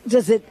stores now.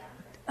 Does it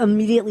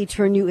immediately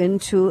turn you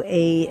into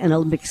an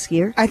Olympic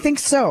skier? I think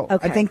so.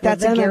 Okay. I think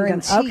that's a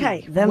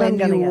guarantee.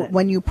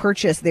 When you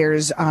purchase,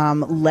 there's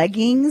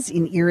leggings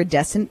in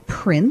iridescent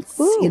prints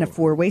in a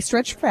 4-way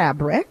stretch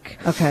fabric.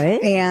 Okay.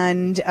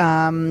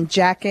 And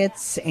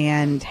jackets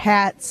and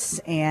hats,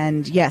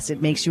 and yes, it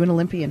makes you an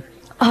Olympian.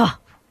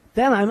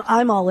 Then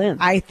I'm all in.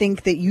 I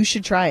think that you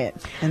should try it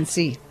and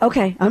see.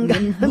 Okay, I'm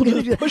going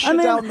to push it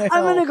down the hill.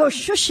 I'm going to go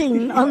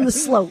shushing on the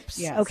slopes.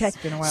 Yes, okay. it's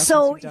been a while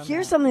so since you've done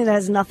here's that. something that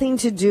has nothing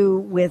to do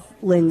with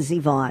Lindsey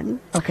Vonn.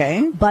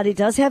 Okay. But it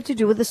does have to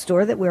do with the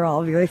store that we're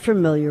all very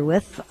familiar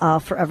with,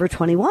 Forever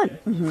 21.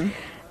 Mm-hmm.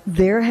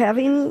 They're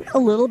having a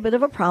little bit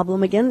of a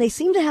problem again. They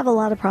seem to have a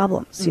lot of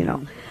problems,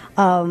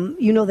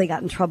 They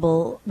got in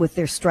trouble with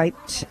their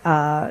striped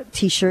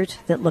T-shirt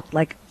that looked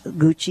like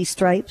Gucci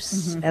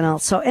stripes. And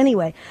also,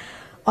 anyway,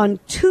 on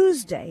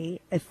Tuesday,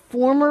 a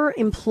former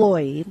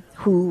employee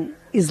who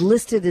is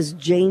listed as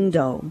Jane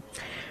Doe,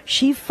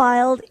 she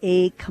filed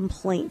a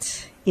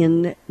complaint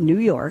in New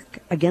York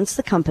against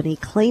the company,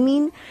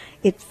 claiming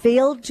it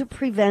failed to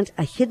prevent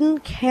a hidden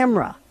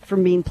camera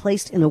from being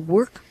placed in a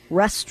work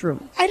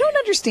restroom. I don't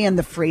understand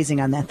the phrasing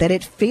on that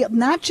it failed,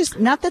 not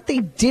that they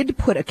did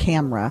put a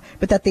camera,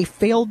 but that they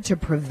failed to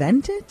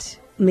prevent it.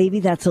 Maybe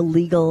that's a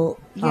legal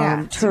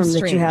term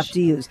that you have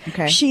to use.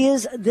 Okay.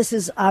 This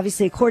is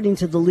obviously according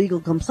to the legal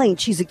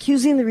complaint. She's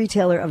accusing the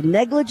retailer of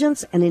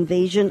negligence and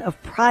invasion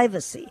of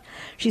privacy.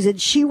 She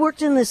said she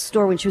worked in this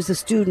store when she was a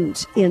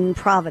student in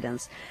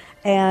Providence,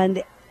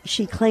 and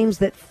she claims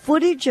that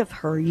footage of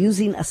her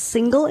using a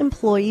single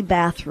employee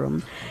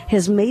bathroom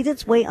has made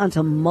its way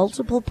onto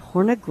multiple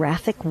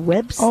pornographic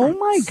websites. Oh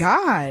my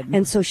God.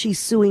 And so she's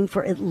suing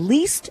for at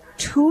least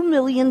 $2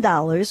 million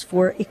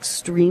for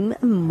extreme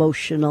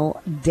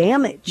emotional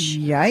damage.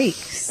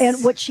 Yikes.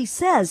 And what she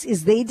says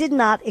is they did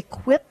not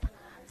equip,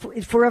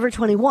 Forever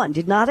 21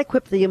 did not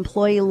equip the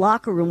employee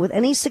locker room with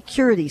any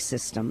security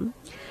system.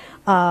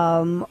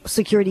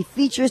 Security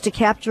features to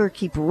capture or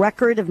keep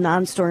record of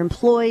non-store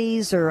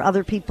employees or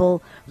other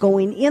people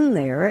going in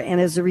there. And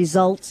as a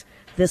result,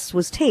 this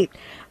was taped.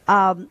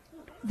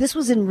 This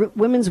was in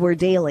Women's Wear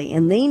Daily,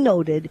 and they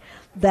noted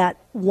that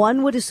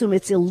one would assume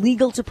it's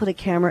illegal to put a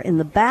camera in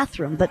the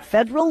bathroom, but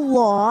federal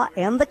law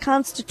and the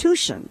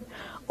Constitution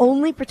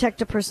only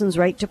protect a person's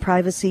right to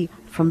privacy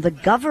from the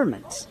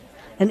government.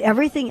 And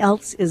everything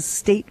else is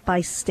state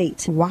by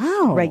state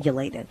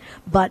regulated.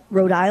 But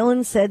Rhode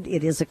Island said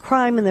it is a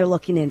crime and they're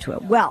looking into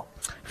it. Well,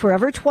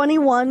 Forever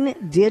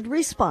 21 did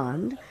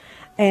respond.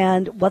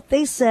 And what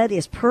they said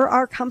is, per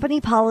our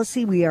company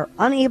policy, we are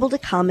unable to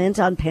comment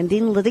on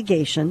pending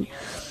litigation.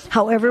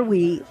 However,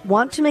 we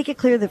want to make it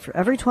clear that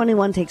Forever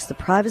 21 takes the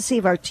privacy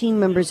of our team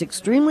members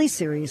extremely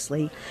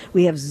seriously.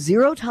 We have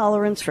zero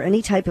tolerance for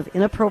any type of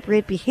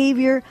inappropriate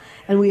behavior,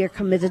 and we are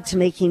committed to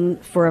making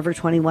Forever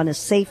 21 a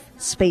safe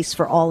space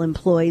for all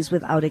employees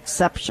without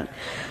exception.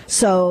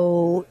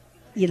 So,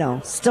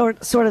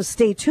 sort of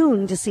stay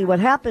tuned to see what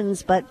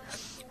happens, but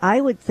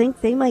I would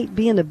think they might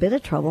be in a bit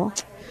of trouble.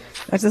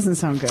 That doesn't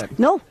sound good.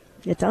 No,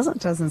 it doesn't.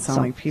 It doesn't sound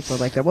like people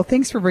like that. Well,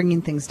 thanks for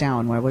bringing things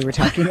down while we were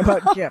talking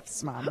about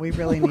gifts, Mom. We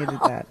really needed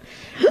that.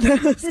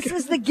 This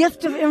is the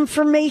gift of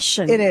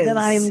information that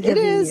I am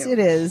giving you. It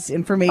is.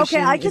 Information.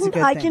 Okay,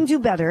 I can do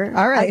better.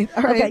 All right.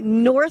 Okay,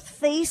 North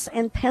Face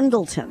and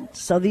Pendleton.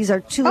 So these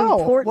are two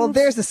important. Well,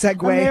 there's a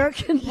segue.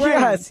 American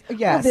brands.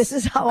 Yes. Well, this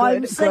is how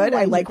I'm segueing. Good.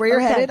 I like where you're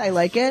headed. I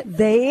like it.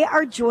 They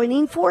are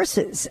joining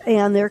forces,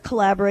 and they're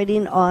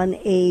collaborating on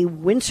a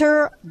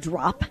winter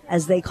drop,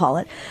 as they call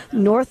it.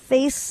 North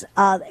Face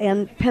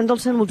and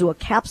Pendleton will do a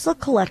capsule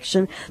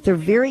collection. They're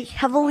very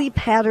heavily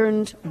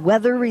patterned,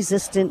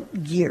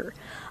 weather-resistant gear.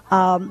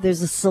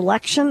 There's a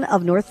selection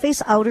of North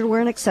Face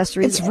outerwear and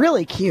accessories. It's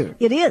really cute.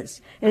 It is.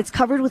 And it's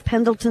covered with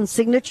Pendleton's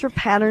signature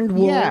patterned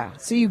wool. Yeah,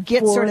 so you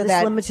get sort of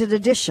that limited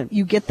edition.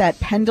 You get that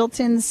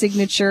Pendleton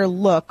signature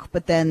look,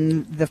 but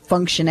then the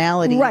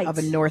functionality of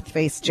a North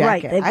Face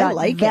jacket. Right. They've got I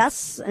like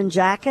vests and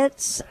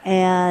jackets,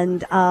 and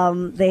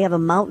they have a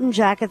mountain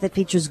jacket that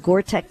features a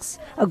Gore-Tex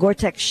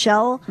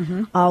shell,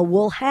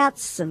 wool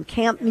hats, and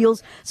camp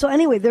mules. So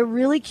anyway, they're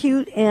really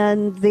cute,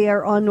 and they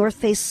are on North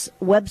Face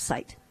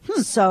website.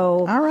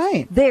 So, all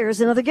right. There's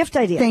another gift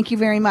idea. Thank you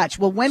very much.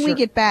 Well, when we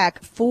get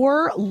back,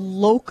 4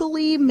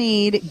 locally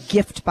made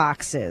gift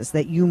boxes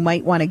that you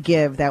might want to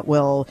give that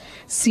will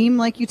seem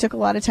like you took a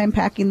lot of time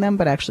packing them,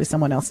 but actually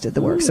someone else did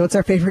the work. So it's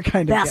our favorite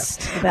kind of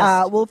gift.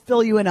 We'll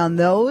fill you in on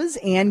those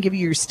and give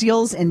you your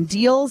steals and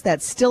deals.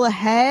 That's still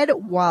ahead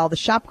while the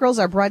Shop Girls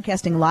are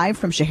broadcasting live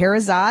from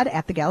Scheherazade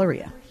at the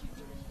Galleria.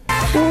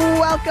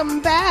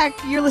 Welcome back.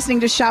 You're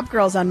listening to Shop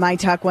Girls on My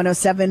Talk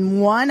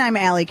 107.1. I'm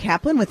Allie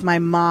Kaplan with my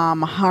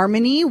mom,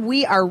 Harmony.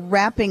 We are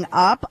wrapping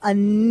up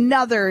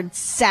another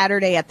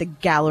Saturday at the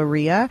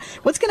Galleria.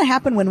 What's going to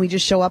happen when we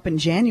just show up in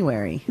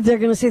January? They're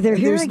going to say they're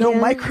here There's again. no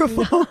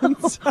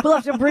microphones. We'll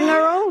have to bring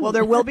our own. Well,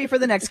 there will be for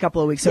the next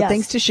couple of weeks. So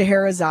thanks to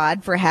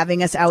Scheherazade for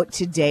having us out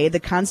today. The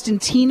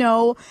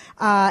Constantino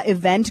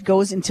event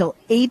goes until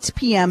 8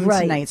 p.m.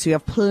 tonight. So you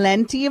have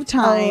plenty of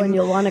time and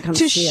you'll want to come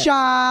to see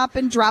shop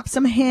and drop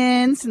some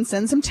hints and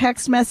send some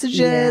text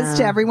messages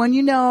to everyone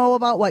you know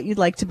about what you'd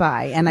like to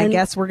buy. And I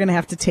guess we're going to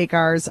have to take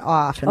ours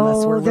off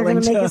unless we're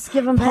willing to make us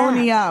give them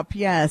pony back. up.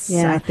 Yes,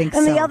 I think so.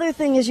 And the other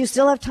thing is you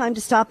still have time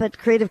to stop at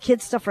Creative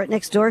Kids Stuff right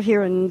next door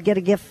here and get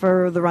a gift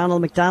for the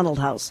Ronald McDonald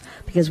House,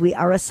 because we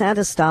are a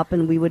Santa stop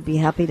and we would be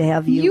happy to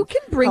have you. You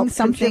can bring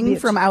something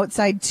from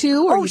outside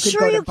too, or you could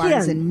go to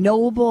Barnes and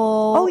Noble,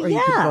 or you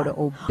could go to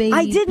Oh Baby.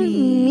 I didn't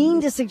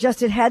mean to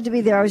suggest it had to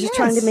be there. I was just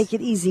trying to make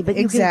it easy, but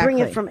you can bring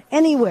it from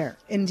anywhere.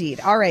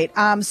 Indeed. All right.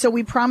 right. So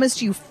we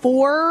promised you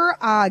 4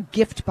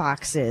 gift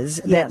boxes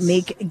that Yes.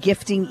 make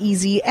gifting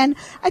easy. And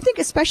I think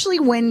especially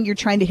when you're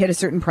trying to hit a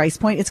certain price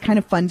point, it's kind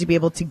of fun to be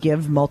able to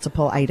give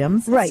multiple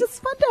items. Right. It's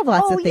fun to have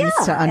lots Oh, of things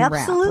yeah, to unwrap,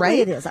 absolutely right?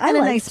 it is. I and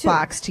a like nice too.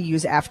 box to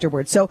use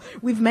afterwards. So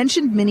we've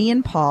mentioned Minnie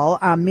and Paul.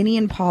 Minnie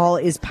and Paul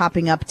is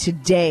popping up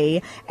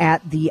today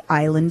at the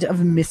Island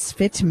of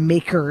Misfit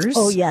Makers.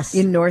 Oh, yes.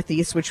 In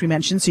Northeast, which we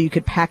mentioned. So you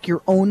could pack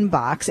your own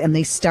box, and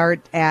they start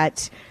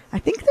at, I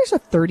think there's a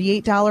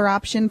 $38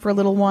 option for a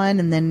little one,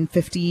 and then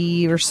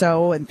 50 or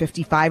so, and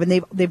 55,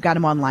 and they've got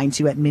them online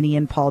too at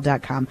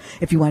minnieandpaul.com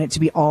if you want it to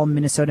be all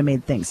Minnesota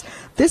made things.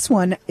 This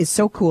one is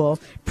so cool.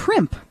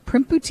 Primp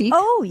Boutique.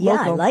 Oh, yeah,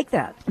 local. I like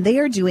that. They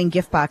are doing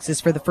gift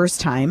boxes for the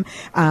first time.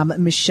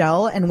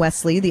 Michelle and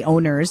Wesley, the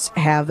owners,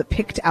 have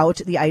picked out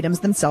the items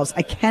themselves.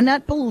 I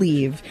cannot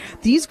believe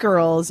these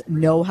girls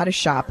know how to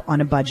shop on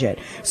a budget.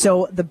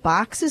 So the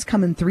boxes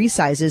come in 3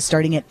 sizes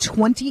starting at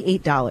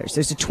 $28.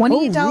 There's a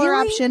 $28 really?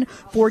 option,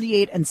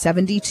 48 and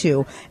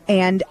 72.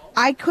 And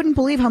I couldn't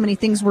believe how many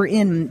things were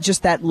in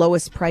just that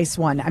lowest price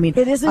one. I mean,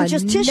 It isn't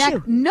just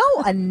tissue. No,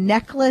 a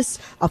necklace,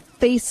 a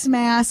face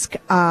mask.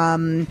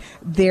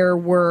 There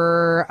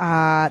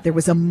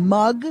was a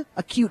mug,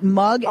 a cute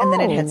mug, and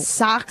then it had Oh.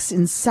 socks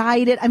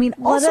inside it. I mean,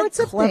 all What sorts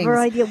a of clever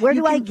things. idea. Where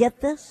You do I can-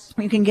 get this?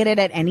 You can get it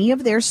at any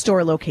of their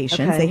store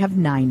locations. Okay. They have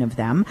 9 of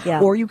them.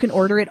 Yeah. Or you can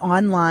order it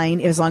online.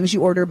 As long as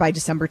you order by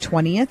December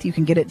 20th, you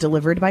can get it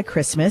delivered by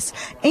Christmas.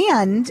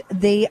 And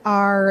they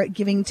are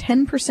giving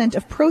 10%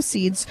 of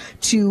proceeds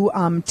to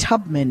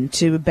Tubman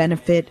to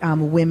benefit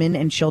women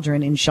and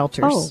children in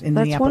shelters Oh, in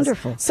that's Minneapolis.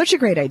 wonderful. Such a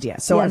great idea.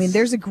 So, I Yes. mean,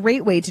 there's a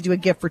great way to do a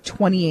gift for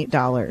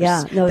 $28.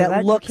 Yeah, no,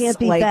 that looks can't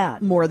be like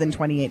bad. more than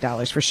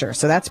 $28 for sure.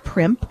 So that's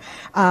Primp.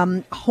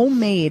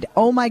 Homemade.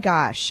 Oh my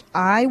gosh.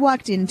 I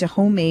walked into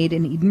Homemade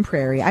in Eden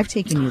Prairie. I've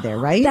taken you there,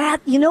 right?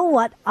 That, you know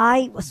what?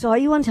 I saw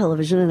you on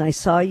television and I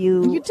saw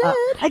you. You did?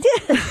 I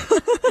did.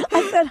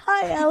 I said,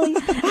 hi, Allie.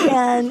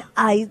 And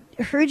I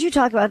heard you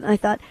talk about it and I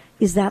thought,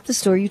 is that the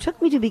store you took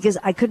me to? Because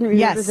I couldn't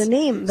remember the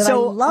name. But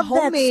so I love that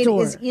Homemade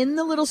store. is in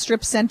the little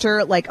strip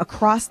center, like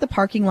across the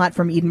parking lot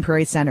from Eden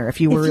Prairie Center.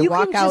 If you were if to you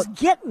walk can out, just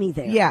get me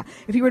there. yeah,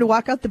 if you were to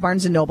walk out the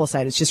Barnes and Noble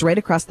side, it's just right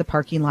across the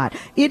parking lot.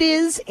 It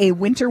is a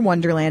winter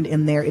wonderland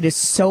in there. It is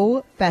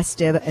so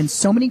festive and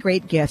so many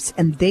great gifts.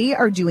 And they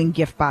are doing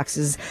gift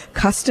boxes,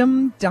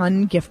 custom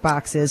done gift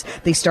boxes.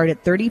 They start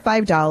at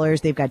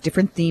 $35. They've got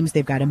different themes.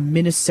 They've got a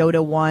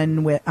Minnesota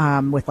one with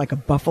like a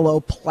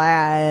buffalo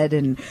plaid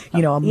and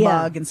a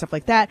mug and stuff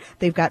like that.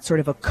 They've got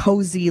sort of a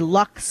cozy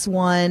luxe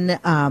one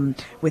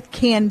with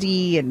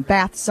candy and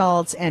bath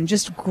salts and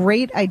just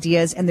great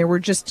ideas. And there were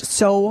just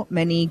so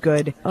many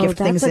good gift that's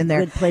things a in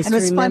there. good place And it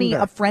to was funny.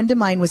 remember. A friend of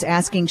mine was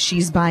asking,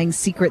 she's buying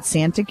Secret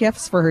Santa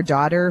gifts for her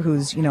daughter,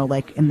 who's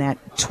like in that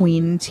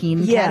teen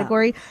Yeah.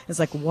 category. It's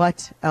like,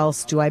 what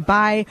else do I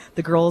buy?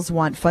 The girls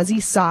want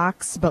fuzzy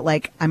socks, but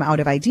like I'm out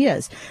of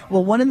ideas.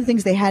 Well, one of the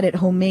things they had at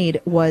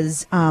Homemade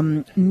was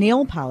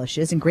nail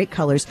polishes in great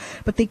colors,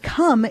 but they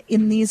come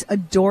in these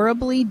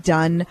adorably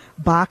done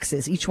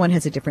boxes. Each one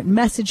has a different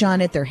message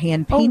on it. They're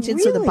hand painted.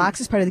 So the really?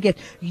 box is part of the gift.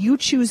 You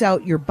choose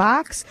out your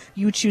box,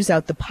 you choose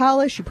out the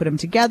polish, you put them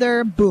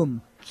together,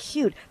 boom.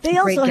 Cute. They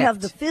Great also have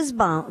gift. the fizz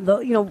bomb,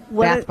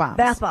 Bath bombs.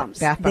 Bath bombs.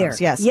 Bath There.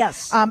 bombs, yes.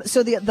 Yes.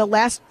 So the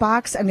last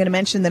box I'm going to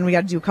mention, then we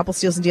got to do a couple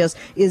steals and deals,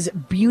 is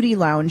Beauty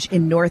Lounge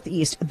in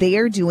Northeast. They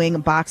are doing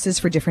boxes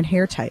for different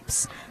hair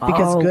types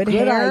because Oh, good good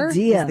hair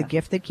idea. is the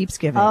gift that keeps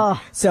giving. Oh.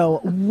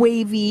 So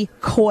wavy,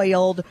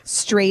 coiled,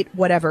 straight,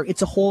 whatever.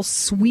 It's a whole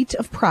suite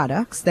of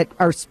products that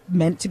are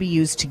meant to be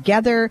used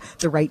together,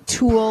 the right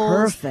tools,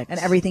 Perfect. and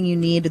everything you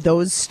need.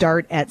 Those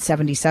start at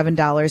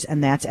 $77,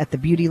 and that's at the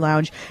Beauty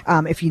Lounge.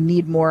 If you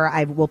need more,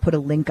 I will put a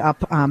link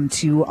up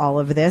to all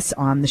of this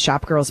on the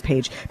Shop Girls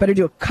page. Better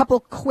do a couple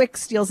quick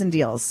steals and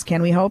deals.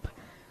 Can we hope?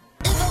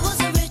 If I was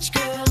a rich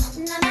girl,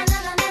 na na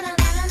na na na na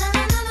na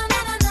na na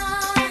na na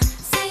na.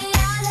 See,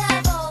 I'd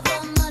have all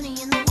the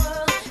money in the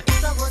world.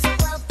 If I was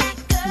a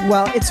wealthy girl.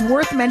 Well, it's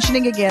worth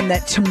mentioning again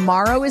that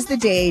tomorrow is the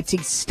day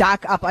to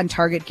stock up on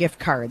Target gift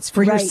cards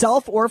for Right.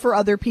 yourself or for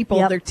other people.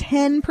 Yep. They're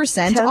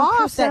 10%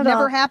 off. That 10%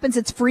 never off. happens.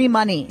 It's free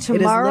money. Tomorrow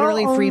it is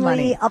literally free only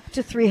money. up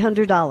to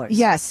 $300.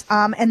 Yes.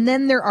 And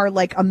then there are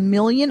like a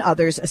million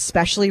others,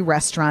 especially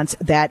restaurants,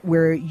 that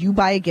where you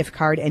buy a gift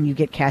card and you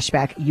get cash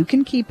back. You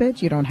can keep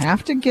it. You don't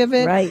have to give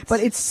it. Right. But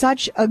it's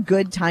such a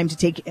good time to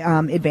take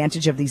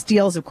advantage of these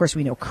deals. Of course,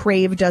 we know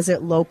Crave does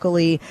it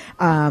locally.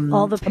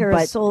 All the but-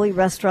 Parasoli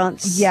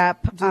restaurants. Yep.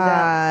 do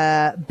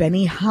that.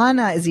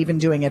 Benihana is even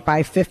doing it.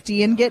 Buy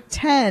 50 and get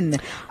 10.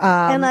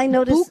 And I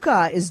noticed-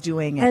 Buka is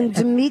doing it. And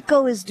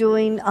D'Amico is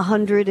doing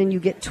 100 and you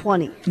get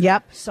 20.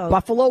 Yep. So-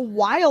 Buffalo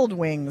Wild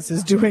Wings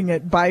is doing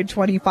it. Buy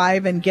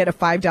 25 and get a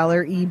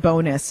 $5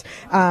 bonus.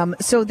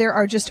 So there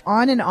are just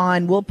on and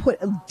on. We'll put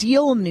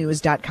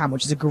dealnews.com,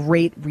 which is a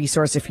great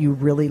resource if you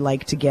really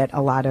like to get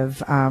a lot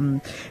of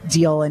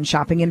deal and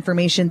shopping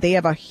information. They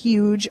have a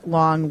huge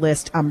long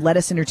list. Let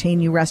Us Entertain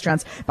You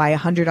restaurants. Buy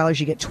 $100,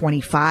 you get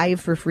 25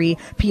 for free.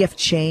 PF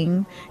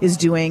Chang is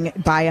doing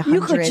buy 100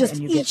 You could just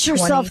and you get eat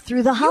yourself 20.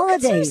 through the You could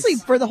holidays. seriously,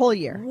 for the whole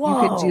year.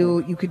 Whoa.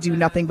 You could do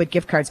nothing but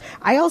gift cards.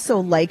 I also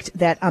liked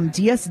that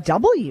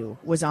DSW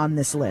was on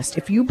this list.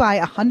 If you buy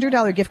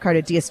 $100 gift card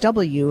at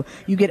DSW,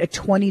 you get a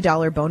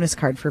 $20 bonus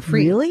card for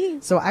free.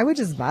 Really? So I would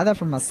just buy that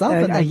for myself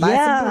and then buy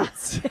yeah.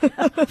 some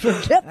boots.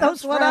 Forget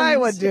That's those what I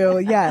would do.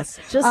 Yes.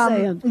 Just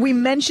saying. We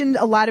mentioned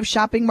a lot of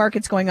shopping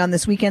markets going on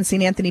this weekend.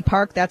 St. Anthony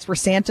Park, that's where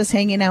Santa's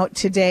hanging out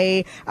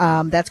today.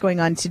 That's going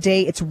on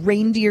today. It's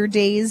Reindeer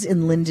Days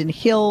in Linden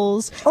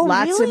Hills. Oh,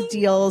 Lots really? of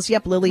deals.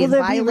 Yep, Lily Will and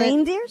there Violet. be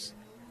reindeers?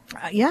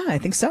 Yeah, I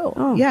think so.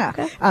 Oh, yeah.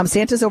 okay.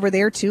 Santa's over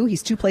there too.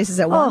 He's two places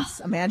at once.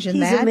 Imagine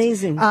he's that.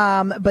 amazing.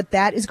 But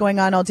that is going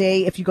on all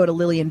day. If you go to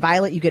Lily and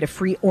Violet, you get a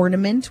free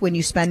ornament when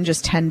you spend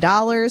just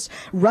 $10.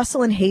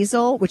 Russell and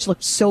Hazel, which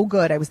looked so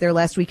good. I was there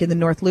last week in the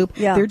North Loop.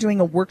 Yeah. They're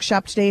doing a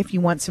workshop today. If you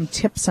want some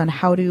tips on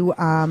how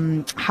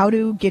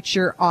to get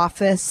your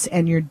office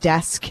and your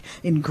desk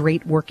in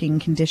great working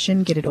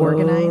condition, get it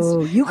organized.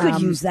 Oh, you could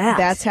use that.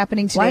 That's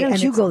happening today. Why don't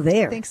and you it's- go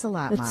there? Thanks a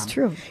lot, That's Mom.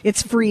 true.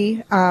 It's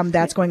free.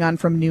 That's going on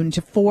from noon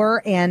to 4.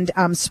 And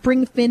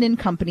Spring Fin and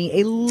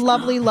Company, a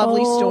lovely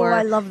Oh, store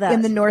I love that.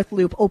 in the North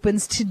Loop,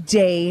 opens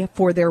today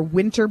for their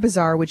winter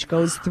bazaar, which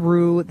goes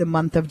through the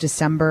month of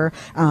December,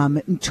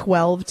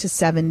 12 to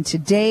 7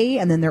 today,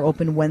 and then they're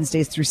open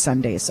Wednesdays through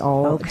Sundays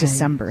all Okay.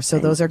 December. So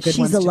those are good She's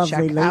ones a to lovely check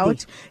lady.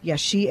 out. Yes,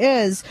 she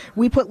is.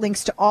 We put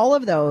links to all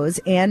of those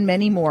and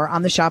many more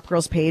on the Shop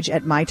Girls page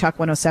at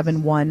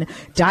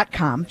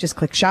mytalk1071.com. Just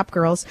click Shop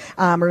Girls.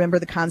 Remember,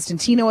 the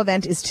Constantino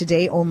event is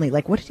today only.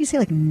 Like, what did he say?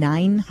 Like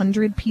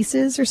 900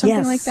 pieces or something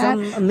Yes, like that?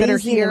 some That are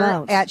amazing here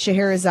amount. at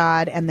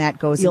Scheherazade, and that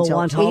goes You'll until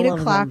want all 8 of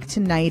o'clock them.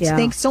 tonight. Yeah.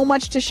 Thanks so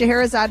much to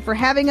Scheherazade for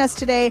having us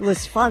today. It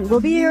was fun. We'll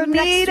be here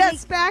Meet next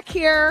us back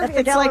here. at the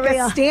It's like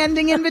Galleria. a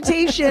standing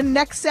invitation.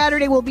 Next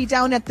Saturday, we'll be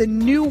down at the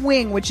new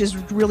wing, which is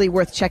really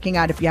worth checking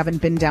out if you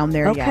haven't been down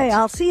there week. yet. Okay,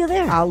 I'll see you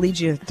there. I'll lead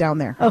you down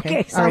there. Okay, All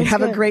right. sounds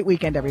Have a good. great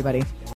weekend, everybody.